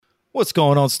What's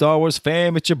going on, Star Wars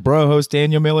fam? It's your bro host,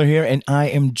 Daniel Miller here, and I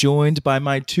am joined by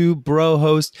my two bro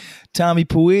hosts, Tommy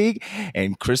Puig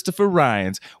and Christopher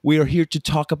Ryans. We are here to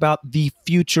talk about the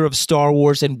future of Star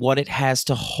Wars and what it has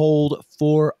to hold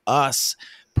for us.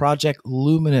 Project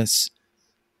Luminous,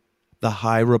 the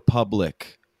High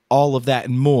Republic, all of that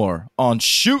and more on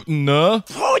Shooting the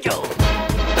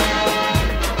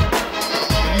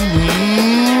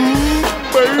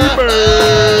Baby.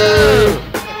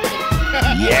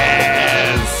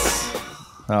 Yes.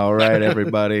 All right,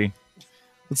 everybody.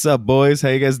 What's up, boys? How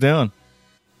you guys doing?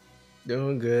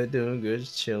 Doing good,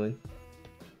 just chilling.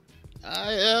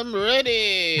 I am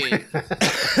ready.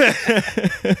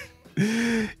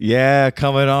 Yeah,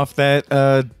 coming off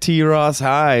that T-Ross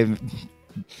high,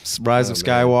 Rise of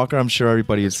Skywalker. I'm sure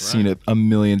everybody has seen it a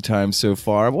million times so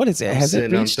far. What is it? Has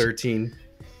it reached? On 13.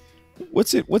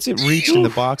 What's it reached in the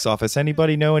box office?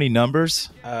 Anybody know any numbers?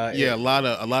 Yeah, a lot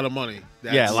of money.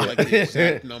 That's Yeah, like the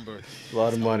exact number. A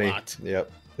lot of money. Lot.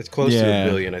 Yep, it's close to $1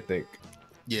 billion, I think.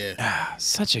 Yeah,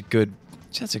 Such a good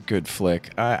flick.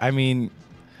 I mean,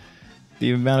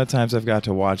 the amount of times I've got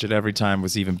to watch it, every time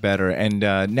was even better. And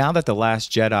now that The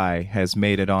Last Jedi has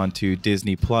made it onto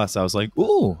Disney Plus, I was like,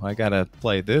 ooh, I gotta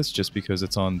play this just because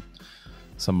it's on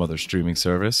some other streaming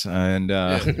service. And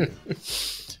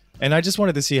and I just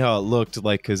wanted to see how it looked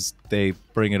like, because they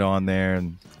bring it on there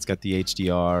and it's got the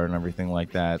HDR and everything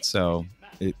like that. So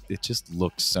it just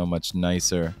looked so much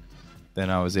nicer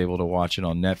than I was able to watch it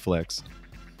on Netflix.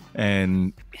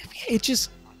 And it just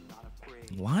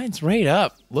lines right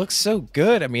up. Looks so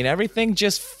good. I mean, everything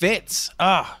just fits.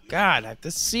 Oh, God.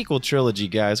 This sequel trilogy,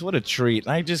 guys, what a treat.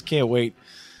 I just can't wait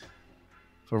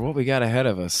for what we got ahead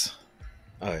of us.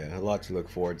 Oh, yeah, a lot to look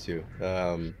forward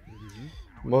to.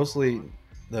 Mostly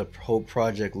the whole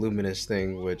Project Luminous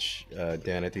thing, which,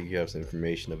 Dan, I think you have some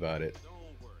information about it.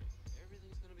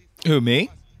 Who, me?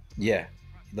 Yeah.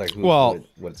 Like, Well,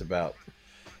 what it's about.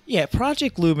 Yeah,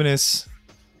 Project Luminous.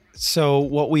 So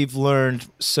what we've learned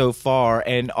so far,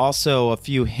 and also a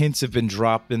few hints have been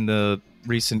dropped in the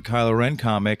recent Kylo Ren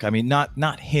comic. I mean,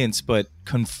 not hints, but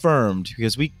confirmed,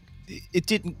 because it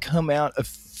didn't come out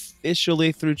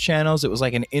officially through channels. It was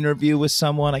like an interview with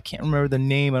someone. I can't remember the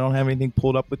name. I don't have anything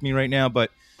pulled up with me right now,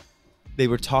 but they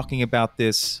were talking about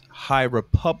this High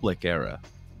Republic era,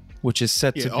 which is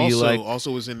set to be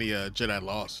also was in the Jedi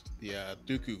Lost, the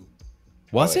Dooku.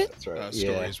 Was it? That's right.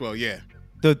 Story as well? Yeah.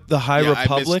 The High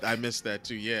Republic? I missed that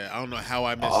too. Yeah, I don't know how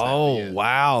I missed that. Oh,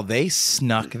 wow. They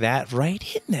snuck that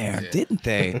right in there, didn't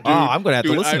they? Dude, I'm going to have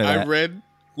to listen to that.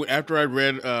 After I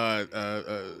read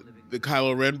the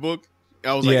Kylo Ren book,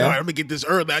 I was like, all right, I'm going to get this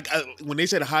early. When they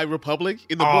said High Republic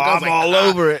in the book, I was I'm all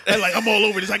over it. I'm all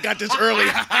over this. I got this early.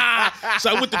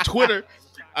 So I went to Twitter.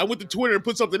 And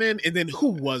put something in, and then who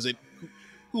was it?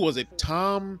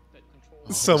 Tom?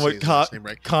 Someone Condon?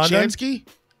 Chansky?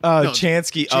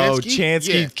 Chansky. Oh,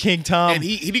 Chansky, yeah. King Tom. And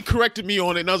he corrected me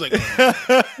on it, and I was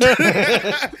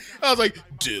like,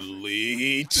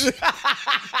 delete. Dude,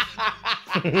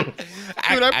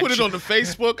 I put it on the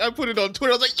Facebook. I put it on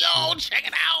Twitter. I was like, yo, check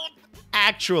it out.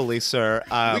 Actually, sir,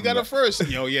 we got it first.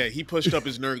 Yo, yeah, he pushed up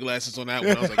his nerd glasses on that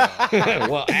one. I was like, oh.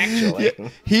 Well, actually, yeah,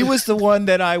 he was the one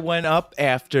that I went up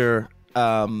after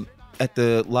at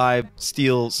the live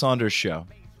Steele Saunders show.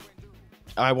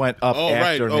 I went up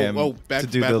after him to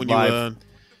do the live.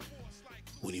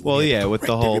 With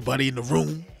the whole everybody in the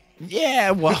room.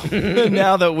 Yeah, well,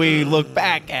 now that we look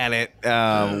back at it,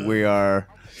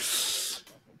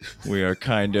 we are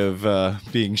kind of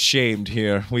being shamed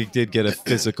here. We did get a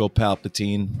physical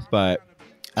Palpatine, but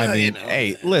I mean,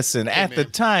 hey, listen, at the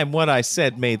time, what I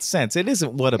said made sense. It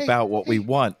isn't about what we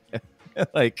want.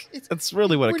 Like, that's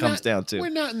really what it comes down to. We're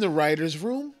not in the writer's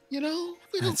room, you know?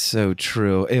 That's so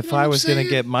true. If I was going to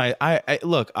get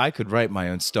I could write my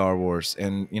own Star Wars,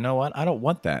 and you know what? I don't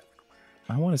want that.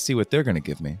 I want to see what they're going to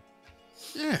give me.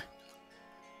 Yeah.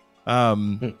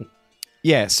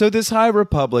 Yeah, so this High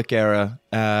Republic era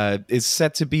is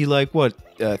set to be like,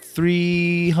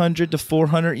 300 to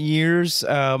 400 years?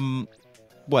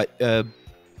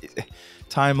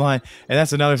 Timeline. And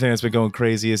that's another thing that's been going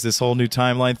crazy, is this whole new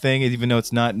timeline thing. Even though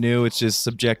it's not new, it's just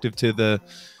subjective to the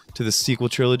sequel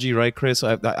trilogy, right, Chris?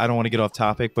 I don't want to get off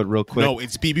topic, but real quick. No,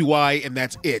 it's BBY, and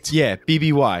that's it. Yeah,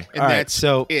 BBY. And that's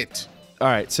it. All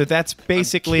right, so that's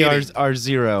basically our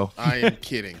zero. I am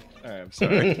kidding. All right, I'm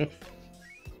sorry.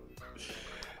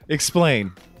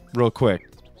 Explain, real quick,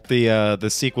 the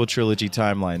sequel trilogy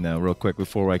timeline, though, real quick,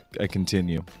 before I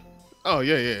continue. Oh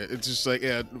yeah. It's just like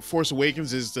Force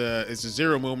Awakens is the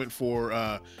zero moment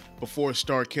for before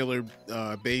Star Killer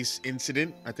base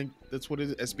incident. I think that's what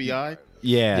it is. SBI.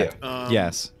 Yeah.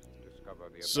 Yes.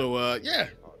 So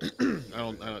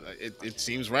It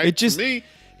seems right It just to me.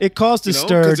 it caused a You know,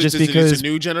 stir just because it's a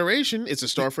new generation. It's a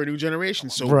start for a new generation.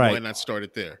 So Right. why not start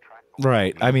it there?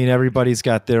 right. I mean, everybody's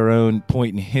got their own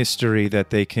point in history that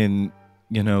they can,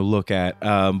 look at.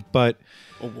 But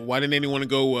Well, why didn't anyone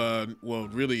go? Well,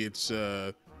 really, it's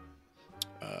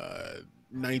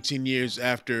 19 years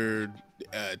after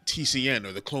TCN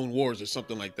or the Clone Wars or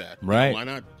something like that. Right. Why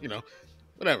not?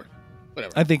 Whatever.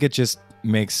 I think it just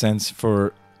makes sense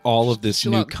for all of this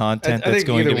Chill new out. content I that's think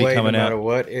going to either be way, coming no matter out.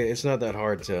 what, it's not that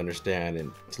hard to understand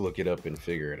and to look it up and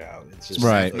figure it out. It's just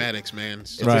Right. Mathematics, man.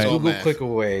 It's It's Right. a all Google math. click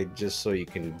away just so you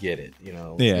can get it. Yeah.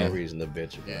 No reason to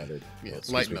bitch about it. Yeah, Well,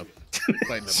 excuse lighten me. up.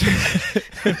 Lighten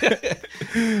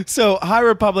up. So, High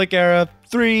Republic era,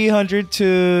 300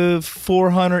 to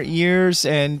 400 years.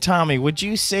 And Tommy, would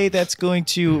you say that's going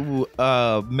to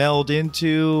meld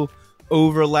into,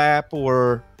 overlap,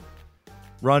 or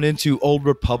run into Old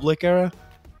Republic era?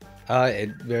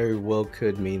 It very well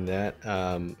could mean that.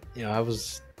 One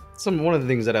of the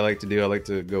things that I like to do. I like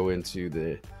to go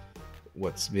into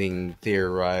what's being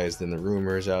theorized and the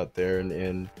rumors out there,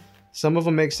 and some of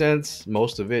them make sense.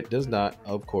 Most of it does not,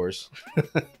 of course.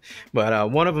 But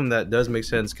one of them that does make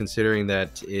sense, considering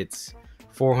that it's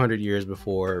 400 years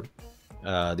before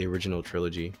the original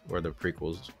trilogy or the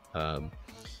prequels, and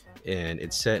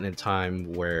it's set in a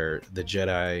time where the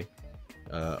Jedi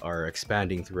are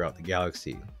expanding throughout the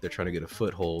galaxy. They're trying to get a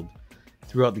foothold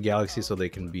throughout the galaxy so they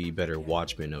can be better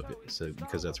watchmen of it. So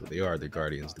because that's what they are, they're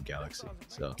guardians of the galaxy.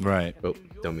 So Right. oh,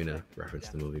 don't mean to reference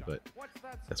the movie, but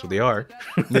that's what they are.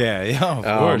 Yeah, of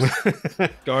course.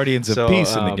 Guardians of So,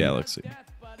 Peace in the Galaxy.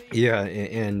 Yeah,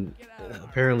 and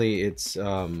apparently it's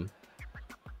one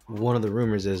of the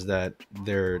rumors is that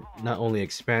they're not only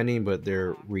expanding, but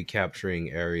they're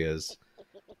recapturing areas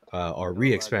or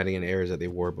re-expanding in areas that they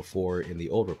were before in the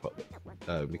Old Republic.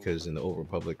 Because in the Old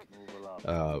Republic,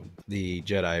 the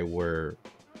Jedi were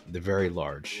the very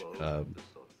large,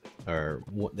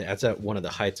 that's at one of the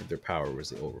heights of their power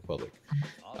was the Old Republic.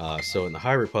 So in the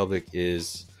High Republic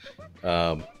is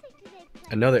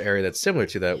another area that's similar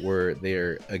to that, where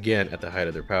they're again at the height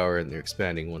of their power and they're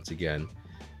expanding once again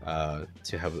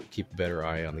to keep a better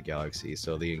eye on the galaxy.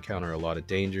 So they encounter a lot of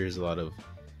dangers, a lot of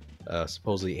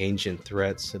supposedly ancient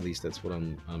threats. At least that's what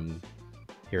I'm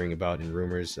hearing about in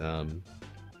rumors.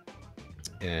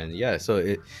 And yeah, so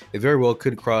it very well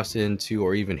could cross into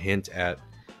or even hint at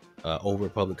Old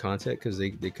Republic content, because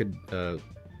they could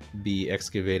be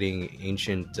excavating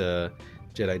ancient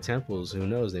Jedi temples. Who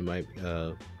knows? They might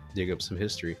dig up some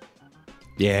history.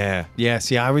 Yeah.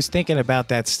 See, I was thinking about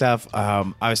that stuff.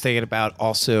 I was thinking about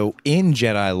also in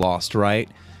Jedi Lost, right?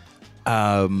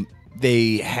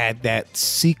 They had that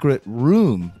secret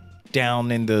room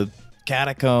down in the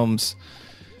catacombs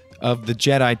of the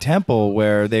Jedi Temple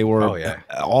where they were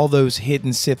all those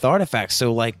hidden Sith artifacts.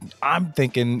 So, like, I'm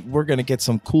thinking we're going to get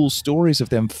some cool stories of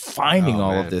them finding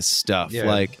all of this stuff. Yeah.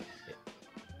 Like,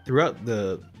 throughout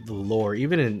the lore,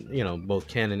 even in both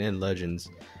canon and legends,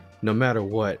 no matter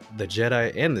what, the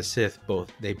Jedi and the Sith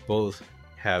both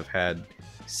have had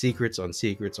secrets on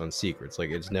secrets on secrets.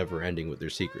 Like, it's never ending with their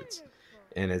secrets,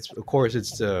 and it's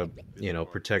to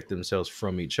protect themselves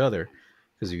from each other.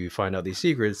 Because if you find out these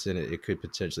secrets, then it could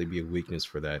potentially be a weakness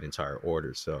for that entire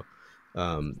order. So,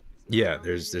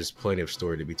 there's plenty of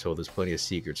story to be told. There's plenty of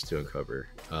secrets to uncover,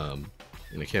 and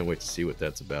I can't wait to see what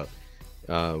that's about.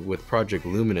 With Project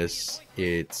Luminous,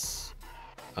 it's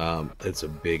a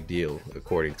big deal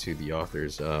according to the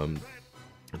authors.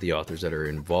 The authors that are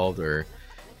involved are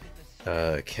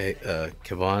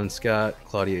Kevin Scott,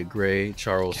 Claudia Gray,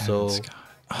 Charles Soule.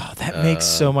 Oh, that makes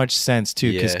so much sense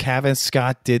too, because yeah. Kevin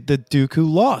Scott did the Dooku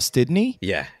Lost, didn't he?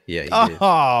 Yeah, he did.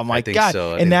 Oh my I think god!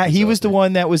 so. And he was the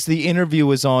one that was the interview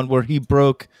was on where he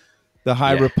broke the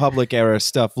High Republic era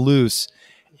stuff loose,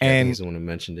 and he's the one who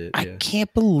mentioned it. I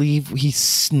can't believe he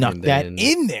snuck that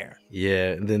in there.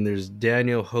 Yeah, and then there's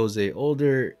Daniel Jose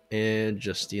Older and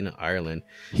Justina Ireland.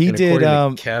 He did.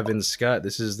 Kevin Scott.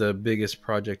 This is the biggest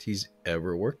project he's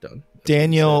ever worked on.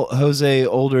 Daniel Jose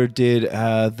Older did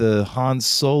the Han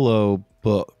Solo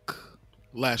book,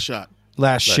 Last Shot.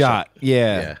 Last Shot.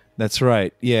 Yeah, that's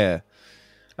right. Yeah.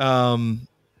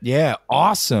 Yeah,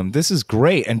 awesome. This is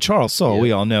great. And Charles Soule,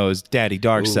 we all know, is Daddy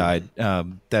Darkside.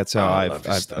 That's how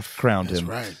I've crowned him.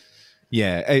 That's right.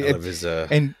 Yeah. I love his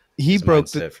and he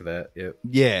broke the for that. Yep.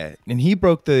 Yeah, and he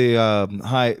broke the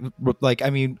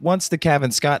once the Kevin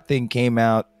Scott thing came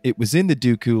out, it was in the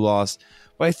Dooku Lost.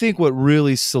 But I think what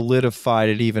really solidified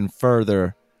it even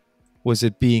further was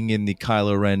it being in the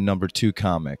Kylo Ren #2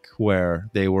 comic, where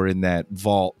they were in that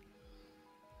vault,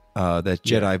 that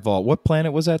Jedi vault. What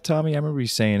planet was that, Tommy? I remember you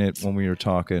saying it when we were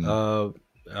talking.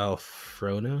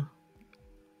 Alfrona.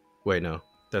 Wait, no,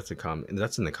 that's a comic.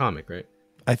 That's in the comic, right?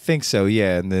 I think so.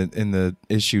 Yeah, in the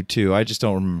issue 2. I just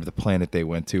don't remember the planet they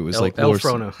went to. It was like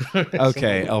Elfrona.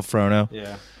 Okay, Elfrona.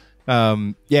 Yeah.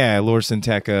 Yeah, Lorsan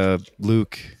Tekka,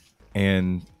 Luke,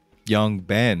 and young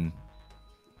Ben.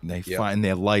 They find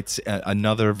their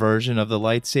another version of the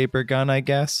lightsaber gun, I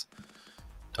guess.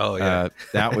 Oh yeah,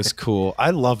 that was cool.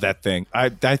 I love that thing. I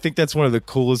think that's one of the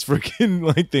coolest freaking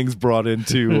like things brought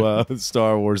into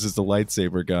Star Wars is the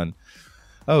lightsaber gun.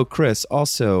 Oh, Chris.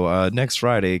 Also, next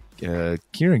Friday,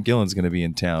 Kieran Gillen's going to be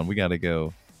in town. We got to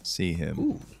go see him.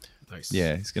 Ooh, nice.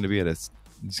 Yeah, he's going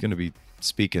to be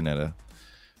speaking at a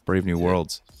Brave New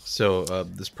Worlds. So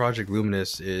this Project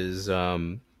Luminous is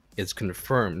it's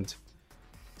confirmed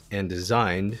and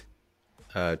designed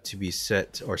to be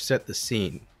set the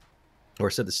scene or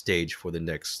set the stage for the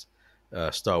next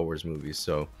Star Wars movie.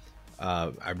 So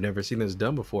I've never seen this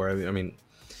done before. I mean,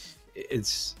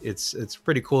 it's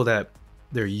pretty cool that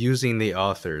they're using the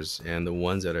authors and the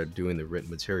ones that are doing the written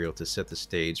material to set the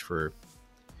stage for,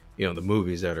 the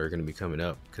movies that are going to be coming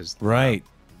up. Because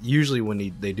usually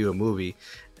when they do a movie,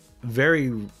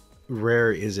 very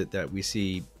rare is it that we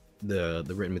see the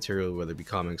written material, whether it be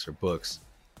comics or books,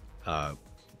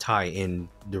 tie in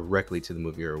directly to the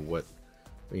movie or what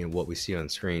we see on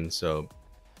screen. So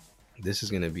this is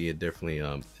going to be definitely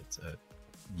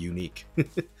unique.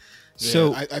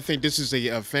 So I think this is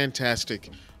a fantastic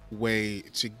way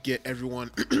to get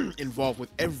everyone involved with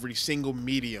every single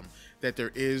medium that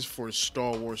there is for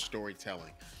Star Wars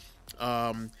storytelling.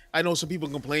 I know some people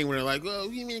complain when they're like, "Oh,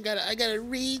 you mean I gotta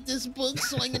read this book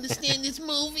so I can understand this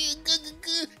movie?"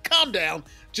 Calm down.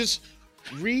 Just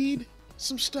read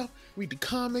some stuff. Read the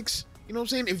comics. You know what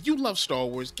I'm saying? If you love Star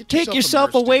Wars, take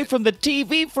yourself away from the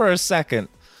TV for a second.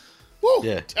 Woo,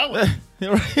 yeah. Tell it.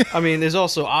 I mean, there's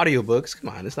also audiobooks. Come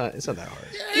on, it's not that hard.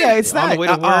 Yeah, it's not. On the way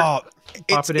to work,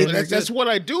 pop it in. That's what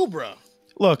I do, bro.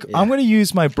 Look, I'm going to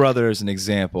use my brother as an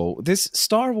example. This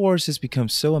Star Wars has become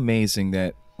so amazing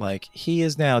that like he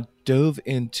has now dove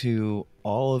into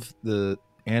all of the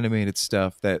animated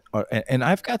stuff that are, and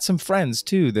I've got some friends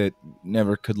too that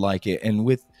never could like it. And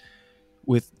with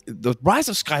the Rise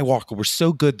of Skywalker were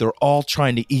so good, they're all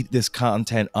trying to eat this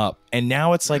content up. And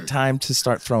now it's like time to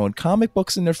start throwing comic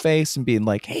books in their face and being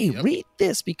like, hey, read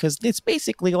this because it's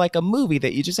basically like a movie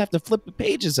that you just have to flip the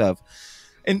pages of.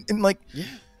 And like,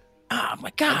 oh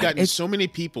my God. I've gotten so many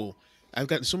people at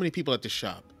the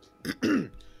shop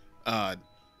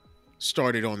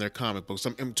started on their comic books.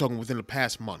 I'm talking within the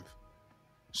past month.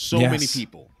 So many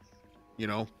people,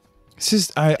 It's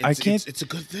just I can't. It's a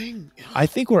good thing. I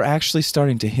think we're actually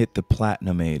starting to hit the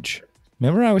platinum age.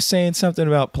 Remember, I was saying something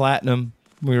about platinum.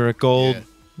 We were at gold. Yeah.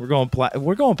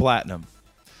 We're going platinum.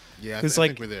 Yeah, I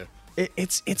think we're there.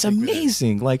 It's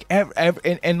amazing. Like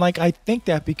and like I think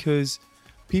that because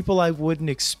people I wouldn't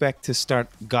expect to start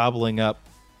gobbling up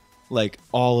like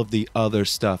all of the other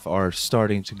stuff are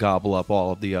starting to gobble up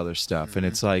all of the other stuff, and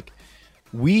it's like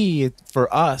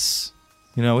for us.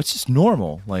 It's just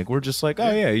normal. Like, we're just like,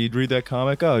 oh, yeah, you'd read that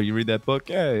comic. Oh, you read that book.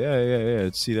 Yeah.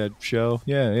 See that show.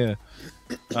 Yeah.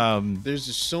 There's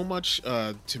just so much,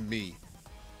 to me,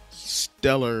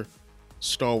 stellar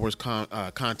Star Wars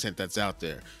content that's out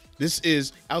there. This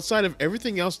is, outside of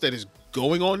everything else that is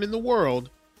going on in the world,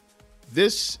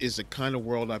 this is the kind of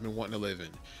world I've been wanting to live in,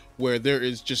 where there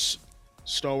is just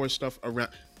Star Wars stuff around.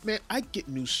 Man, I get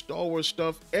new Star Wars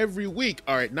stuff every week.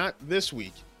 All right, not this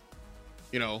week,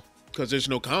 because there's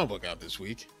no comic book out this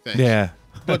week. Thanks. Yeah.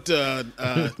 But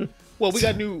well, we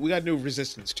got new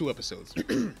Resistance 2 episodes.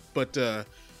 But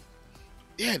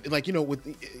like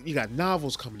you got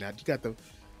novels coming out. You got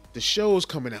the shows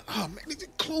coming out. Oh man,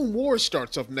 Clone Wars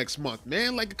starts up next month,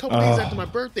 man. Like a couple days after my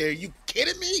birthday. Are you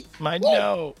kidding me? I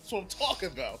know. That's what I'm talking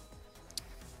about.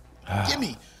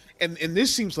 Gimme. And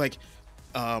this seems like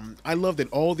I love that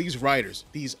all these writers,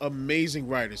 these amazing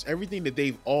writers, everything that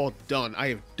they've all done, I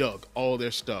have dug all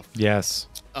their stuff. Yes.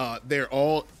 They're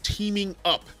all teaming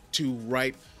up to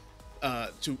write,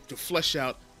 to flesh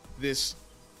out this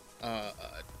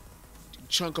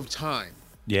chunk of time.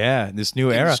 Yeah, this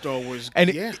new era. Star Wars.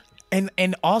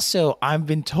 And also, I've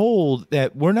been told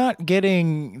that we're not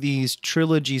getting these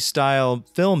trilogy style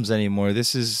films anymore.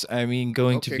 This is,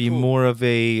 going to be more of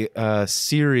a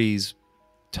series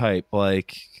type,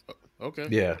 like. Okay.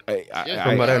 Yeah.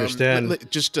 From what I understand,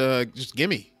 just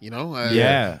gimme.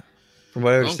 Yeah. From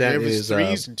what I understand is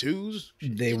 3s and 2s.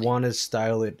 They want to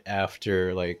style it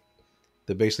after like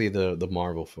basically the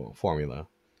Marvel formula,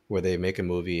 where they make a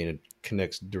movie and it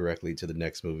connects directly to the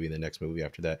next movie and the next movie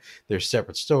after that. They're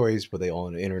separate stories, but they all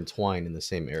intertwine in the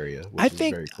same area, which is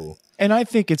very cool. And I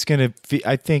think it's gonna.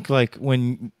 I think like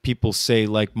when people say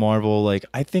like Marvel, like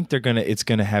I think it's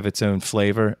gonna have its own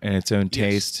flavor and its own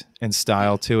taste and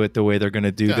style to it. The way they're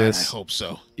gonna do this, I hope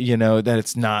so. You know, that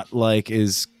it's not like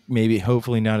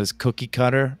hopefully not as cookie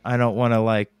cutter. I don't want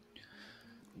to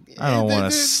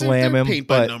slam him,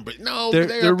 but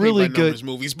they're really good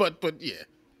movies. But yeah,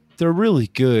 they're really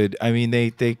good. I mean,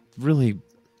 they really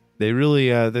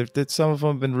some of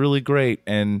them have been really great.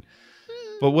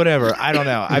 But whatever, I don't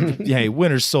know. Hey,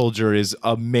 Winter Soldier is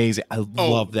amazing. I love that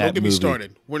movie. Don't get me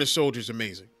started. Winter Soldier's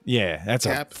amazing. Yeah, that's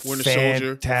Cap, a Winter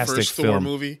Soldier, fantastic first film. Thor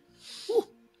movie.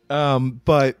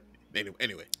 But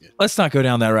anyway, yeah. Let's not go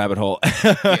down that rabbit hole.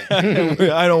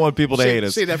 I don't want people to hate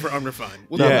us. Say that for Unrefined.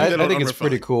 I think it's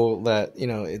pretty cool that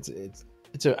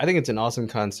I think it's an awesome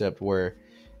concept where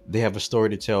they have a story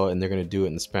to tell and they're going to do it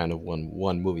in the span of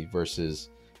one movie versus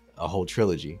a whole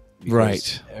trilogy.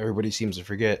 Right. Everybody seems to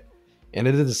forget, and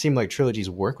it doesn't seem like trilogies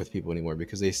work with people anymore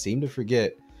because they seem to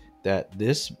forget that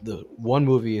the one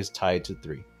movie is tied to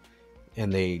 3,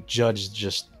 and they judge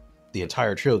just the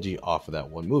entire trilogy off of that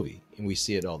one movie, and we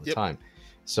see it all the time.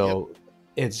 So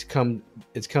it's come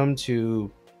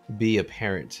to be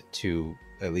apparent to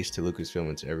at least to Lucasfilm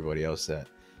and to everybody else that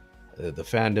the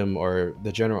fandom or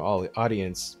the general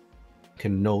audience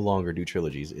can no longer do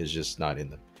trilogies. It's just not in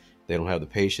them. They don't have the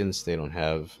patience. They don't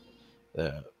have,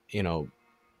 they no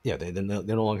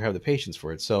longer have the patience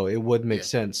for it. So it would make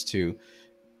sense to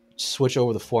switch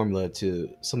over the formula to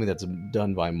something that's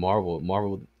done by Marvel.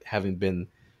 Marvel having been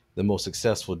the most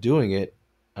successful doing it.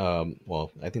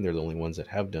 Well, I think they're the only ones that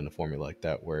have done a formula like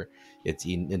that, where it's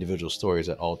individual stories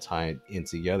that all tie in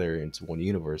together into one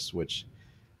universe. Which,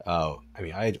 I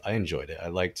enjoyed it. I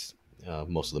liked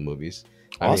most of the movies.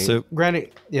 Also,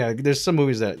 granted, there's some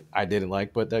movies that I didn't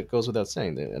like, but that goes without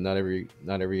saying. That not every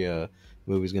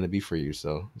movie is going to be for you.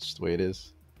 So it's just the way it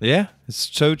is. Yeah,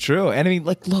 it's so true. And I mean,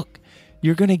 like, look,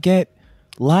 you're going to get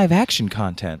live action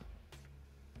content.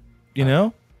 You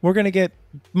know, we're going to get.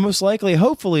 Most likely,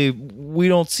 hopefully, we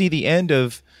don't see the end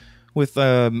with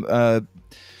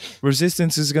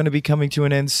Resistance is going to be coming to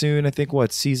an end soon. I think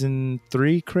season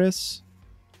 3, Chris?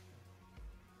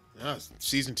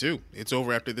 Season 2. It's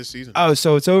over after this season. Oh,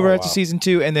 so it's over after season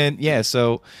 2, and then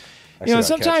so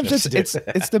sometimes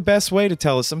it's the best way to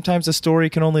tell us. Sometimes a story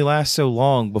can only last so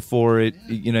long before it.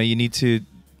 You need to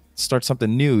start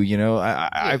something new.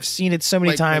 I've seen it so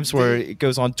many times where it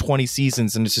goes on 20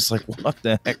 seasons and it's just like, what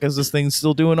the heck is this thing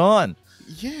still doing on?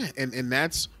 Yeah, and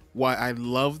that's why I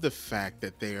love the fact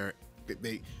that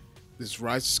this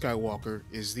Rise of Skywalker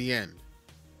is the end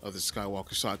of the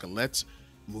Skywalker saga. Let's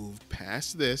move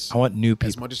past this. I want new people.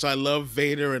 As much as I love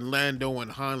Vader and Lando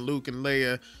and Han, Luke and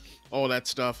Leia, all that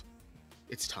stuff,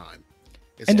 it's time.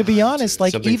 And to be honest,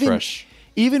 like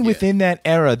even within that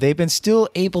era, they've been still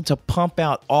able to pump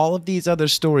out all of these other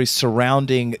stories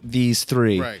surrounding these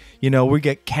 3. Right. We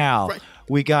get Cal. Right.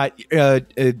 We got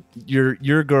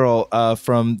your girl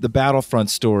from the Battlefront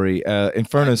story,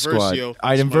 Inferno Squad.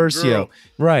 Iden Versio.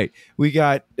 Right. We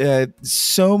got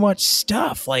so much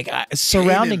stuff like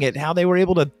surrounding it, how they were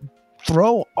able to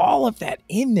throw all of that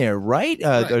in there, right?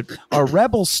 Our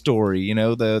Rebel story,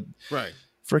 the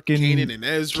freaking Kanan and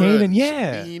Ezra,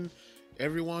 Sabine,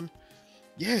 everyone.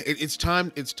 Yeah, it's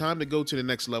time. It's time to go to the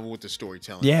next level with the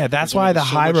storytelling. Yeah, that's why the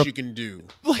High Republic you can do.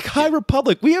 Like High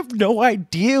Republic, we have no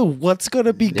idea what's going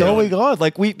to be going on.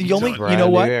 Like what?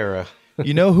 Era.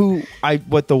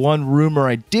 What the one rumor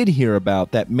I did hear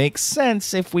about that makes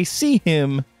sense if we see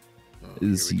him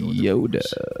is Yoda.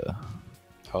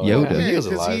 Yoda. Yeah,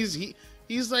 because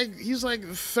he's like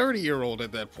 30-year-old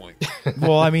at that point.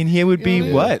 Well, I mean, he would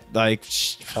be what? Like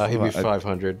he'd be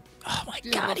 500. Oh my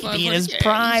God, he'd be in his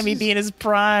prime. He'd be in his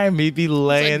prime. He'd be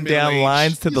laying down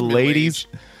lines to the ladies.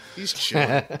 He's chilling.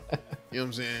 You know what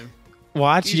I'm saying?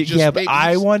 Watch Yoda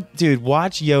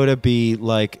be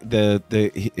like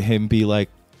him be like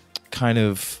kind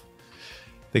of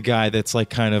the guy that's like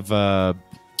kind of the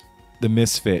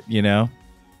misfit, Oh,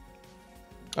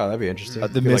 that'd be interesting.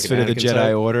 The misfit of the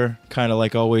Jedi Order, kind of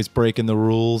like always breaking the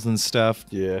rules and stuff.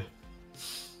 Yeah.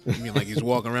 You mean like he's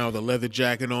walking around with a leather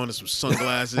jacket on and some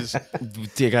sunglasses?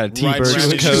 They got a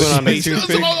T-bird coat on a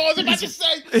toothpick. I was about to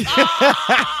say.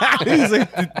 Ah! He's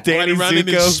like Danny running around in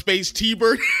Zuko. his space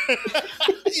T-bird.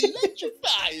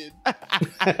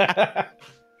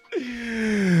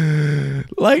 Electrifying.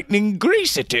 Lightning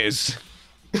grease it is.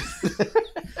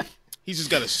 He's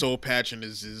just got a soul patch in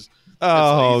his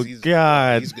God. He's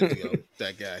good to go.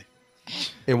 That guy.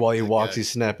 And while he walks, he's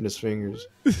snapping his fingers.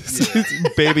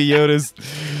 Baby Yoda's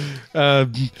uh,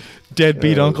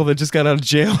 deadbeat uncle that just got out of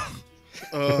jail.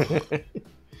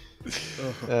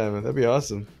 That'd be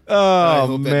awesome. I Oh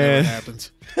hope that never man.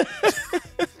 happens.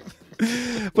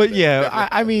 But yeah,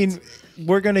 I mean,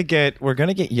 we're gonna get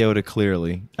Yoda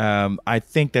clearly. I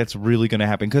think that's really gonna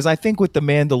happen because I think with the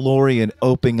Mandalorian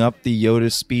opening up the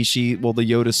Yoda species, well, the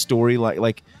Yoda story,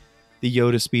 like the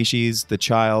Yoda species, the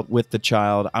child with the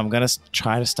child. I'm gonna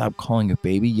try to stop calling it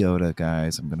Baby Yoda,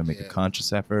 guys. I'm gonna make a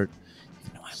conscious effort.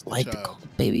 You know, I like to call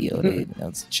it Baby Yoda. Even though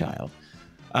it's a child.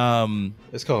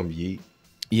 Let's call him Yeet.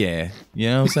 Yeah, you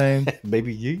know what I'm saying?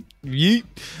 Baby Yeet. Yeet.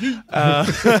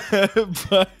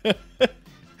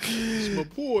 It's my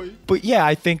boy. But yeah,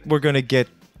 I think we're gonna get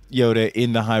Yoda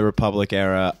in the High Republic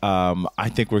era. I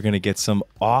think we're gonna get some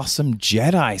awesome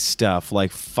Jedi stuff.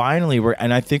 Like finally,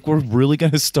 I think we're really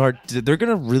gonna start. They're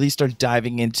gonna really start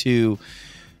diving into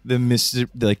the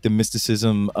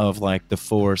mysticism of like the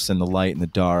Force and the light and the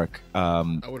dark. I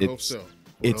would hope so.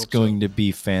 It's going to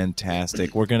be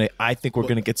fantastic. I think we're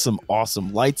gonna get some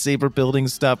awesome lightsaber building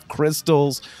stuff,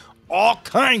 crystals, all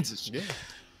kinds of shit.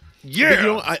 Yeah. But, you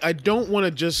know, I don't want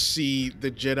to just see the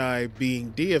Jedi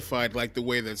being deified like the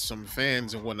way that some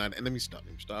fans and whatnot. And let me stop.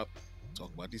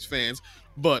 Talk about these fans.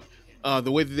 But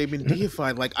the way that they've been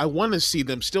deified, like I want to see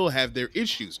them still have their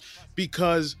issues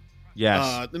because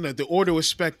the Order of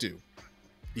Spectu.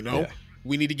 You know,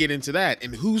 we need to get into that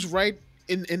and who's right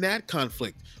in that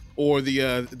conflict. Or the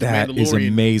that Mandalorian is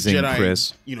amazing, Jedi,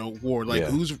 Chris. War. Like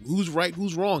who's right,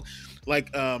 who's wrong.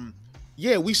 Like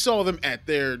we saw them at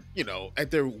their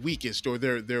weakest or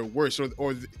their worst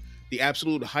or the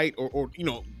absolute height or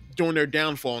during their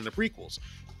downfall in the prequels.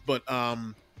 But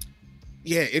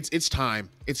it's time.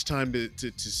 It's time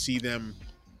to see them.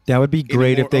 That would be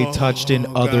great if they touched in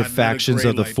other factions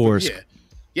of the Force.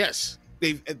 Yes,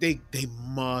 they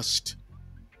must.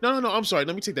 No, I'm sorry.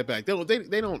 Let me take that back.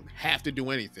 They don't have to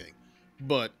do anything,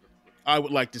 but I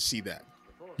would like to see that.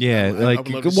 Yeah,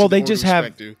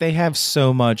 they have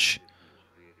so much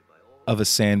of a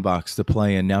sandbox to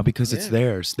play in now because it's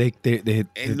theirs.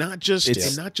 Not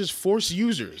just Force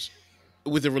users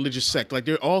with a religious sect. Like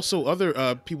there are also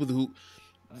other people who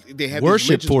they have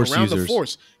worship Force around users. The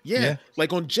Force. Yeah,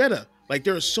 like on Jeddah. Like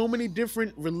there are so many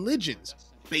different religions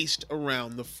based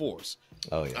around the Force.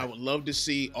 Oh yeah. I would love to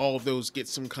see all of those get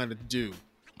some kind of due.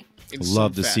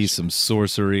 Love to see some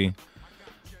sorcery.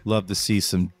 Love to see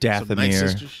some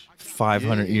Dathomir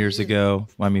 500 years ago.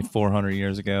 400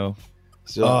 years ago.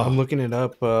 So I'm looking it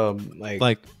up.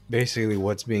 Like basically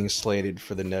what's being slated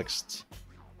for the next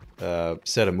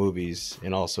set of movies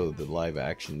and also the live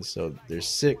action. So there's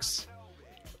 6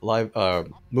 live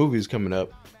movies coming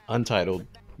up, untitled.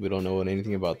 We don't know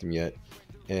anything about them yet.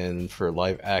 And for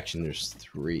live action, there's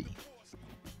 3.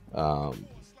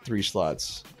 3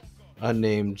 slots,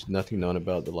 unnamed, nothing known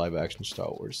about the live action Star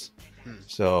Wars.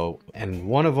 So, and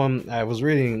one of them I was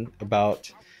reading about,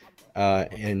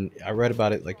 and I read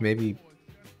about it like maybe,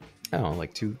 I don't know,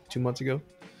 like two months ago,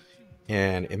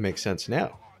 and it makes sense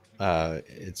now.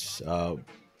 It's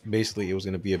basically it was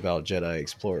going to be about Jedi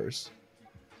explorers,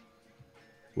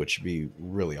 which would be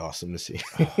really awesome to see.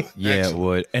 Yeah, it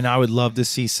would, and I would love to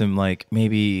see some like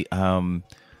maybe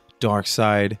dark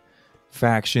side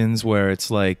factions where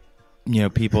it's like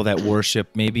people that worship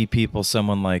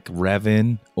someone like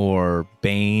Revan or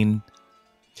Bane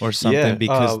or something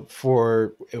because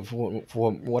for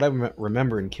what I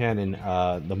remember in canon,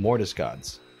 the Mortis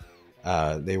gods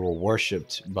they were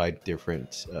worshipped by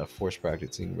different Force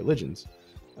practicing religions.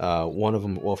 One of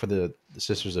them, for the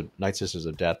Night Sisters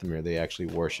of Dathomir, they actually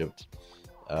worshipped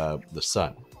the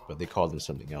sun, but they called them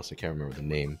something else. I can't remember the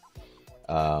name.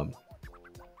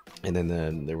 And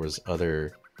then there was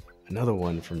another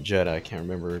one from Jeddah. I can't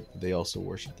remember. They also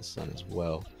worship the sun as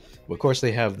well. But of course,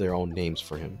 they have their own names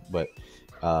for him. But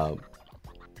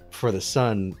for the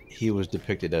sun, he was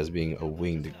depicted as being a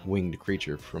winged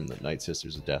creature from the Night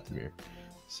Sisters of Dathomir.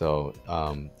 So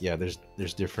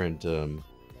there's different.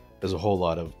 There's a whole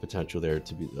lot of potential there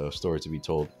to be a story to be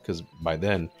told. Because by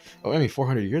then,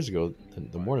 400 years ago,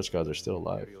 the Mortis gods are still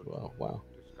alive. Wow.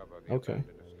 Okay.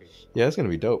 Yeah, it's gonna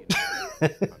be dope.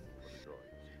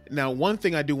 Now, one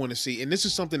thing I do want to see, and this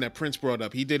is something that Prince brought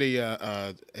up. He did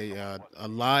a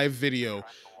live video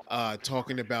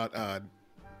talking about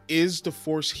is the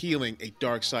Force healing a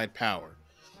dark side power?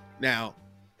 Now,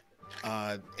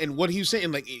 and what he's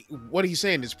saying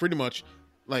is pretty much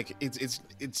like it's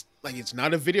like it's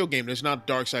not a video game. There's not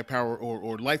dark side power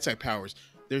or light side powers.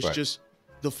 There's just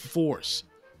the Force.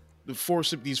 The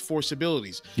Force of these Force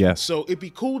abilities. Yes. So it'd be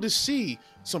cool to see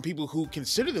some people who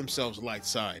consider themselves light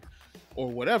side or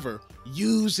whatever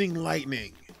using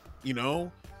lightning,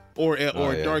 or yeah.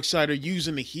 Darksider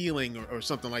using the healing or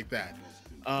something like that.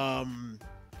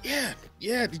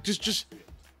 Just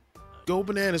go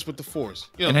bananas with the Force.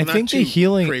 You know, And I not think too the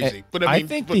healing, crazy, but I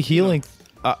think the healing.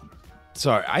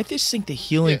 Sorry, I just think the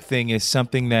healing thing is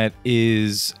something that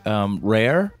is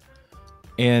rare,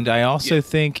 and I also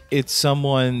think it's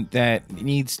someone that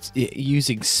needs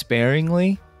using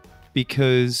sparingly,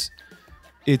 because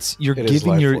you're It is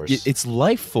giving life your force. it's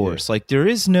life force. Like there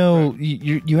is no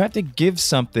you have to give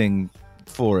something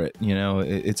for it. You know,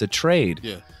 it's a trade.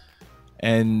 Yeah.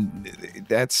 And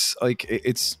that's like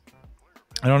it's.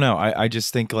 I don't know. I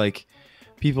just think like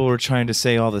people were trying to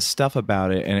say all this stuff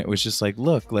about it, and it was just like,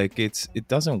 look, like it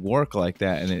doesn't work like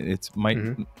that, and it might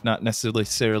not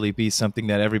necessarily be something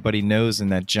that everybody knows in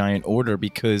that giant order,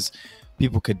 because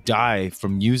people could die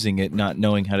from using it, not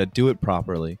knowing how to do it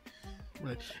properly.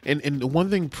 Right. And the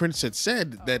one thing Prince had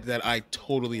said that I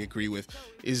totally agree with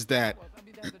is that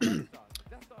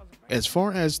as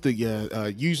far as the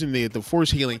using the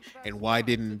Force healing, and why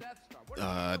didn't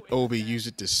Obi use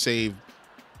it to save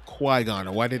Qui-Gon,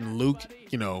 or why didn't Luke,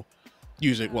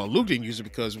 use it? Well, Luke didn't use it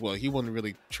because, well, he wasn't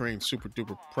really trained super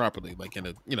duper properly, like in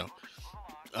a,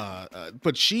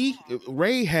 but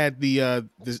Rey had the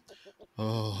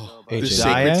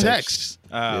sacred text.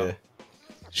 Yeah.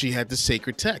 She had the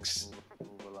sacred text.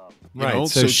 Right.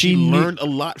 So she learned a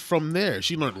lot from there.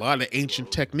 She learned a lot of ancient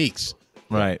techniques.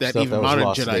 Right. That Stuff even that was modern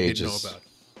lost to Jedi didn't ages. know about.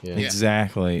 Yeah.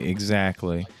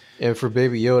 Exactly. And for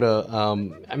Baby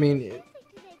Yoda, I mean,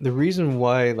 the reason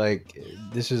why, like,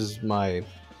 this is my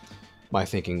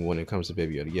thinking when it comes to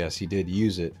Baby Yoda. Yes, he did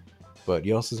use it, but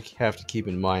you also have to keep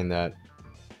in mind that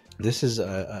this is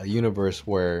a universe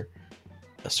where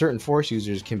certain Force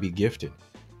users can be gifted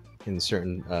in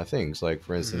certain things. Like,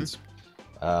 for instance,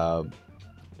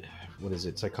 what is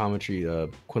it? Psychometry.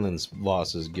 Quinlan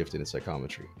Voss is gifted in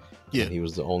psychometry. Yeah. And he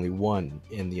was the only one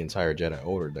in the entire Jedi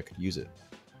Order that could use it.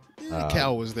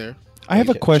 Cal was there. I have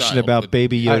a question about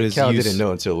Baby Yoda's Cal use. didn't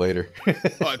know until later.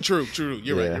 Oh, true.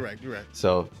 You're Yeah. right. You're right.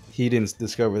 So he didn't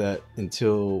discover that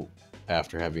until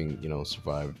after having,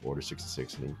 survived Order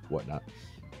 66 and whatnot.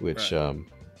 Which,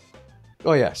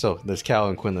 Right. So there's Cal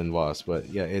and Quinlan Voss, but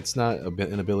yeah, it's not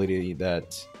an ability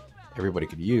that everybody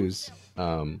could use.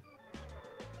 And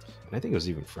I think it was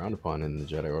even frowned upon in the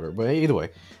Jedi Order. But either way,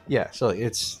 yeah. So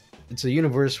it's a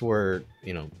universe where,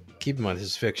 keep in mind this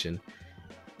is fiction,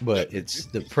 but it's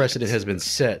the precedent has been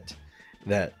set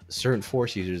that certain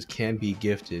Force users can be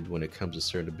gifted when it comes to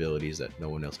certain abilities that no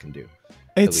one else can do.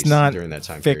 At It's least not during that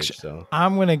time fiction. period. So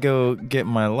I'm gonna go get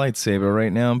my lightsaber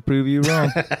right now and prove you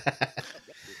wrong.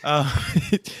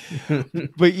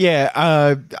 But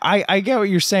yeah, I get what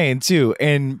you're saying too,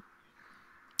 and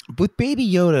with Baby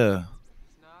Yoda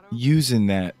using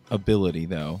that ability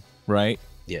though, right?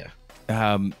 yeah.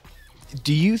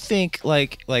 Do you think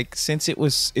like since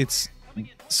it's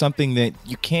something that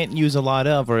you can't use a lot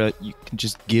of, or you can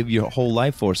just give your whole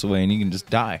life force away and you can just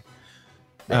die?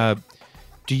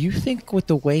 Do you think with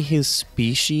the way his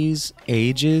species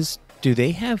ages, do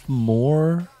they have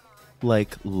more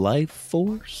like life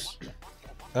force?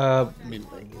 I mean,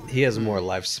 He has more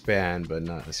lifespan, but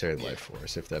not necessarily life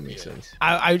force, if that makes sense.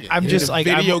 I'm just like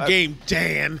video game,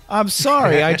 Dan. I'm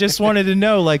sorry. I just wanted to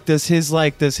know, like, does his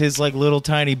little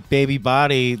tiny baby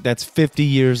body that's 50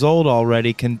 years old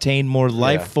already contain more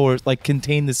life force? Like,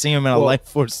 contain the same amount of life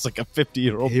force as like a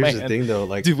 50-year-old man? Here's the thing, though.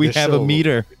 Like, do we there's have a still-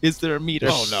 meter? Is there a meter?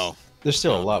 Oh no. There's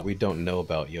still a lot we don't know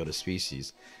about Yoda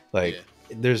species. Like,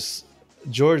 there's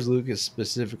George Lucas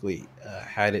specifically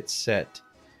had it set,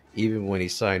 even when he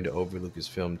signed over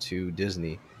Lucasfilm to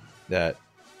Disney, that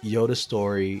Yoda's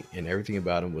story and everything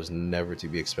about him was never to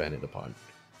be expanded upon,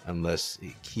 unless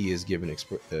he is given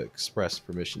express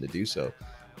permission to do so,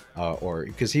 or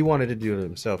because he wanted to do it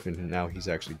himself, and now he's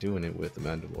actually doing it with the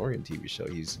Mandalorian TV show.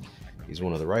 He's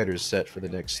one of the writers set for the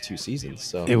next 2 seasons.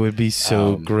 So It would be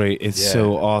so great. It's yeah,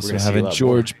 so we're awesome gonna see a having lot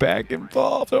George back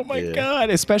involved. Oh my Yeah. God.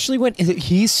 Especially when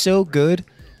he's so good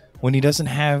when he doesn't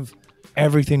have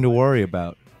everything to worry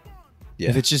about. yeah,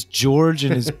 If it's just George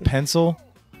and his pencil,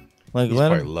 like he's let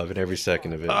probably him. loving every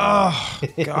second of it. Oh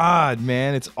God,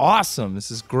 man, it's awesome. This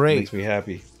is great. Makes me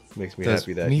happy. Makes me Does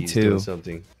happy that me he's too. doing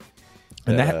something.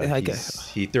 And that, that, like,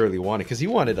 he thoroughly wanted, because he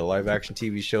wanted a live action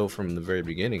TV show from the very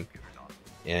beginning,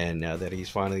 and now that he's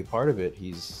finally part of it,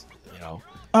 he's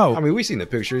Oh, I mean, we've seen the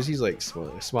pictures. He's like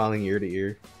smiling ear to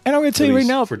ear. and I'm gonna tell you At right least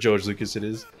now, for George Lucas, it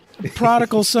is.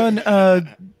 prodigal son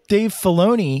Dave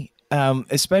Filoni,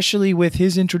 especially with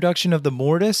his introduction of the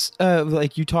Mortis,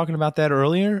 like you talking about that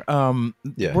earlier,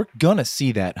 Yeah. we're gonna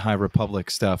see that High Republic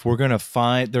stuff. They're gonna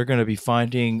find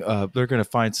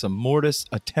some Mortis,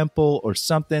 a temple or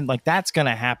something like that's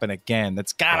gonna happen again.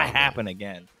 That's gotta happen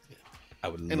again. I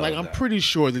would love And like, I'm that. pretty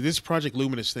sure that this Project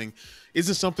Luminous thing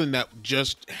isn't something that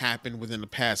just happened within the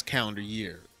past calendar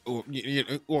year or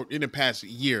in the past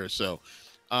year or so.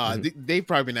 They've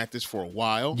probably been at this for a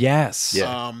while. Yes.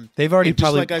 Yeah. They've already and just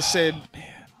probably. like I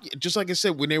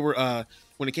said, when they were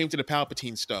when it came to the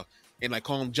Palpatine stuff and like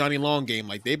calling Johnny Long game,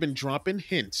 like they've been dropping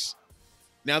hints.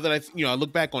 Now that I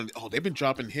look back on, they've been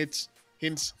dropping hints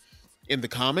in the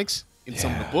comics, in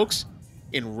some of the books,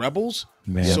 in Rebels.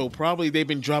 Man. So probably they've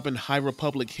been dropping High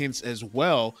Republic hints as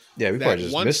well. Yeah, we that probably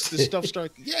just once missed the it. stuff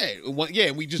starts,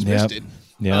 and we just missed it.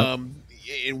 Yeah.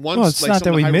 And once, Well, it's like, not some that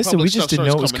of the we High missed it. We Republic just stuff didn't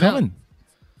know it was starts out- coming.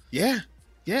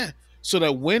 Yeah. So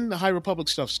that when the High Republic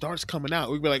stuff starts coming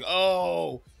out, we'd be like,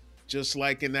 oh, just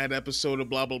like in that episode of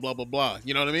blah blah blah blah blah.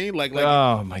 You know what I mean? Like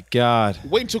Oh my God.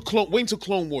 wait until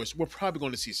Clone Wars. We're probably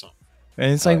going to see something.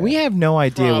 And it's like we have no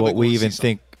idea Probably what we gonna even see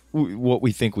think. What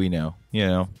we think we know. You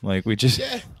know, like we just.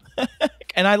 Yeah.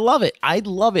 And I love it. I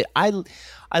love it.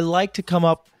 I like to come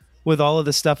up with all of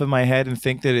this stuff in my head and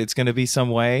think that it's going to be some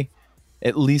way,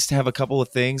 at least have a couple of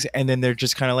things, and then they're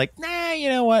just kind of like, nah, you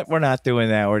know what? We're not doing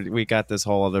that. We got this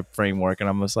whole other framework, and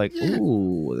I'm just like,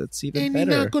 ooh, that's even And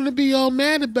better. you're not going to be all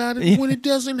mad about it Yeah. when it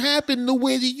doesn't happen the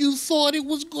way that you thought it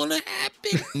was going to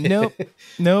happen.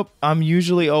 Nope. I'm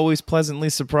usually always pleasantly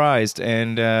surprised,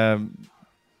 and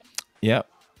yep.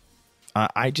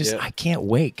 I can't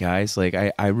wait, guys. Like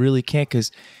I really can't,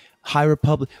 because High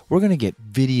Republic, we're gonna get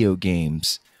video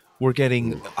games. We're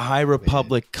getting High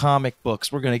Republic comic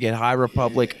books. We're gonna get High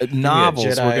Republic novels.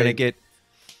 Jedi We're gonna get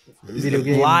Video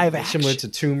game live similar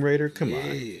action. to Tomb Raider. Come on.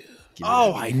 Give me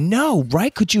Oh, that. I know,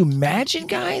 right? Could you imagine,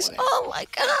 guys? Oh my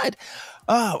God.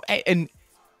 Oh, and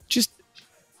just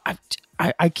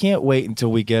I can't wait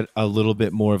until we get a little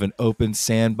bit more of an open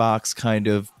sandbox kind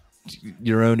of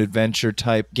your own adventure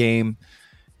type game.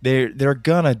 They're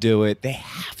gonna do it. They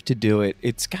have to do it.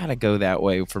 It's gotta go that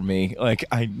way for me. Like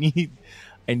I need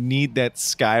that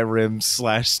Skyrim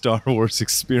 / Star Wars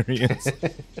experience.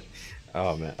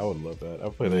 Oh man, I would love that. I'll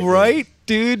play that. game. Right,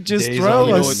 dude? Just Days throw on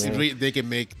You know us. man. what? They can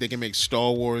make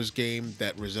Star Wars game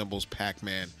that resembles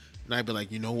Pac-Man. And I'd be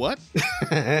like, you know what?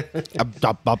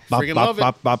 Freaking love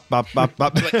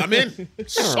it. Like, I'm in.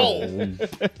 Sold.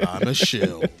 I'm a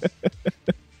shill.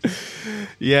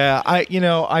 Yeah, I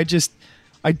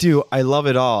do. I love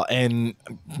it all. And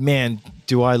man,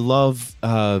 do I love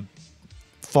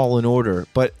Fallen Order.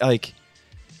 But like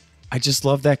I just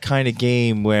love that kind of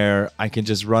game where I can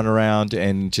just run around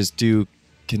and just do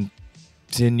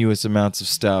continuous amounts of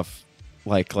stuff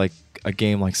like a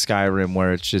game like Skyrim,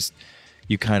 where it's just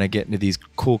you kind of get into these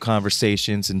cool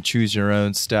conversations and choose your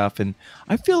own stuff. And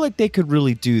I feel like they could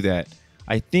really do that.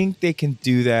 I think they can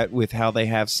do that with how they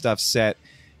have stuff set.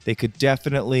 They could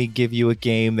definitely give you a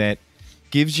game that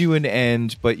gives you an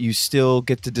end, but you still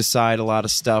get to decide a lot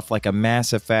of stuff, like a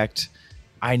Mass Effect.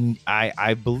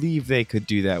 I believe they could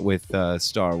do that with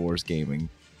Star Wars gaming.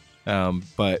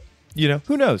 But you know,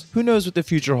 who knows? Who knows what the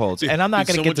future holds? And I'm not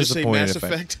going to get disappointed. Mass if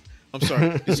Effect? I'm sorry.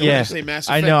 Did someone Yeah, just say Mass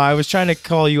I Effect? know. I was trying to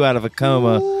call you out of a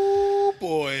coma. Oh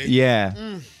boy.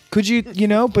 Yeah. Could you,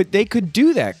 but they could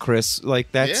do that, Chris,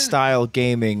 like that Yeah. style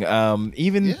gaming.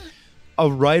 Even Yeah. a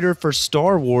writer for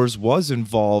Star Wars was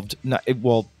involved.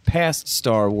 Past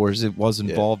Star Wars, it was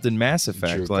involved in Mass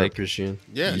Effect. Drew Like, Karpyshyn.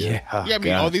 Yeah. Yeah. I mean,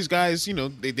 God. all these guys,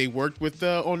 they worked with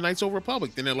on Knights of the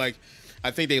Republic. Then they're like,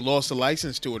 I think they lost the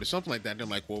license to it or something like that. They're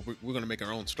like, well, we're going to make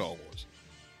our own Star Wars.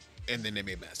 And then they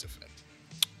made Mass Effect.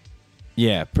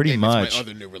 yeah, pretty And much. It's my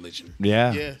other new religion.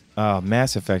 Yeah. Yeah. Oh,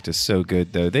 Mass Effect is so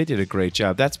good, though. They did a great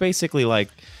job. That's basically like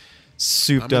I'm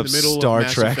souped in up the middle Star of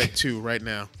Mass Trek. Effect 2 right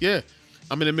now. Yeah.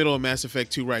 I'm in the middle of Mass Effect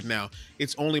 2 right now.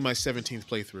 It's only my 17th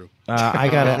playthrough.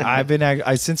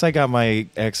 Since I got my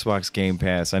Xbox Game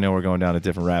Pass, I know we're going down a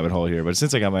different rabbit hole here, but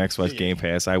since I got my Xbox Game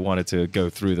Pass, I wanted to go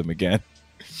through them again.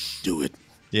 Do it.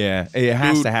 Yeah, it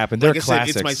has Dude, to happen. They're like I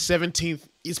said, classics.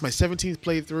 it's my 17th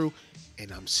playthrough,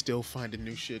 and I'm still finding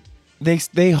new shit. They that I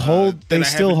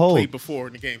still haven't hold. played before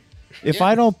in the game. If Yeah.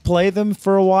 I don't play them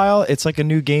for a while, it's like a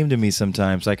new game to me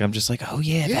sometimes. Like I'm just like, oh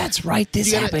yeah, Yeah. that's right. This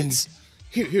You gotta- happens.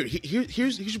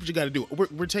 Here's what you got to do.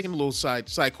 We're taking a little side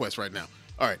quest right now.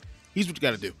 All right, here's what you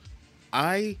got to do.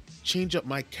 I change up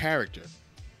my character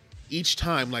each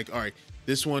time. Like, all right,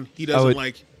 this one he doesn't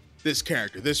like this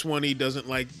character. This one he doesn't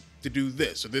like to do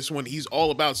this. Or this one he's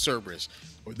all about Cerberus.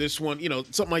 Or this one,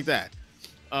 something like that.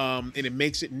 And it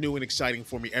makes it new and exciting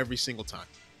for me every single time.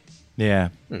 Yeah.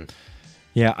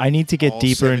 Yeah, I need to get All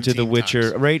deeper into The 17 Witcher.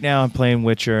 times. Right now I'm playing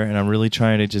Witcher and I'm really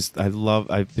trying to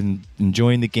I've been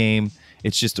enjoying the game.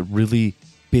 It's just a really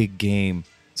big game.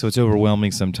 So it's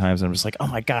overwhelming sometimes. I'm just like, oh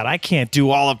my God, I can't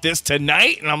do all of this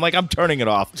tonight. And I'm like, I'm turning it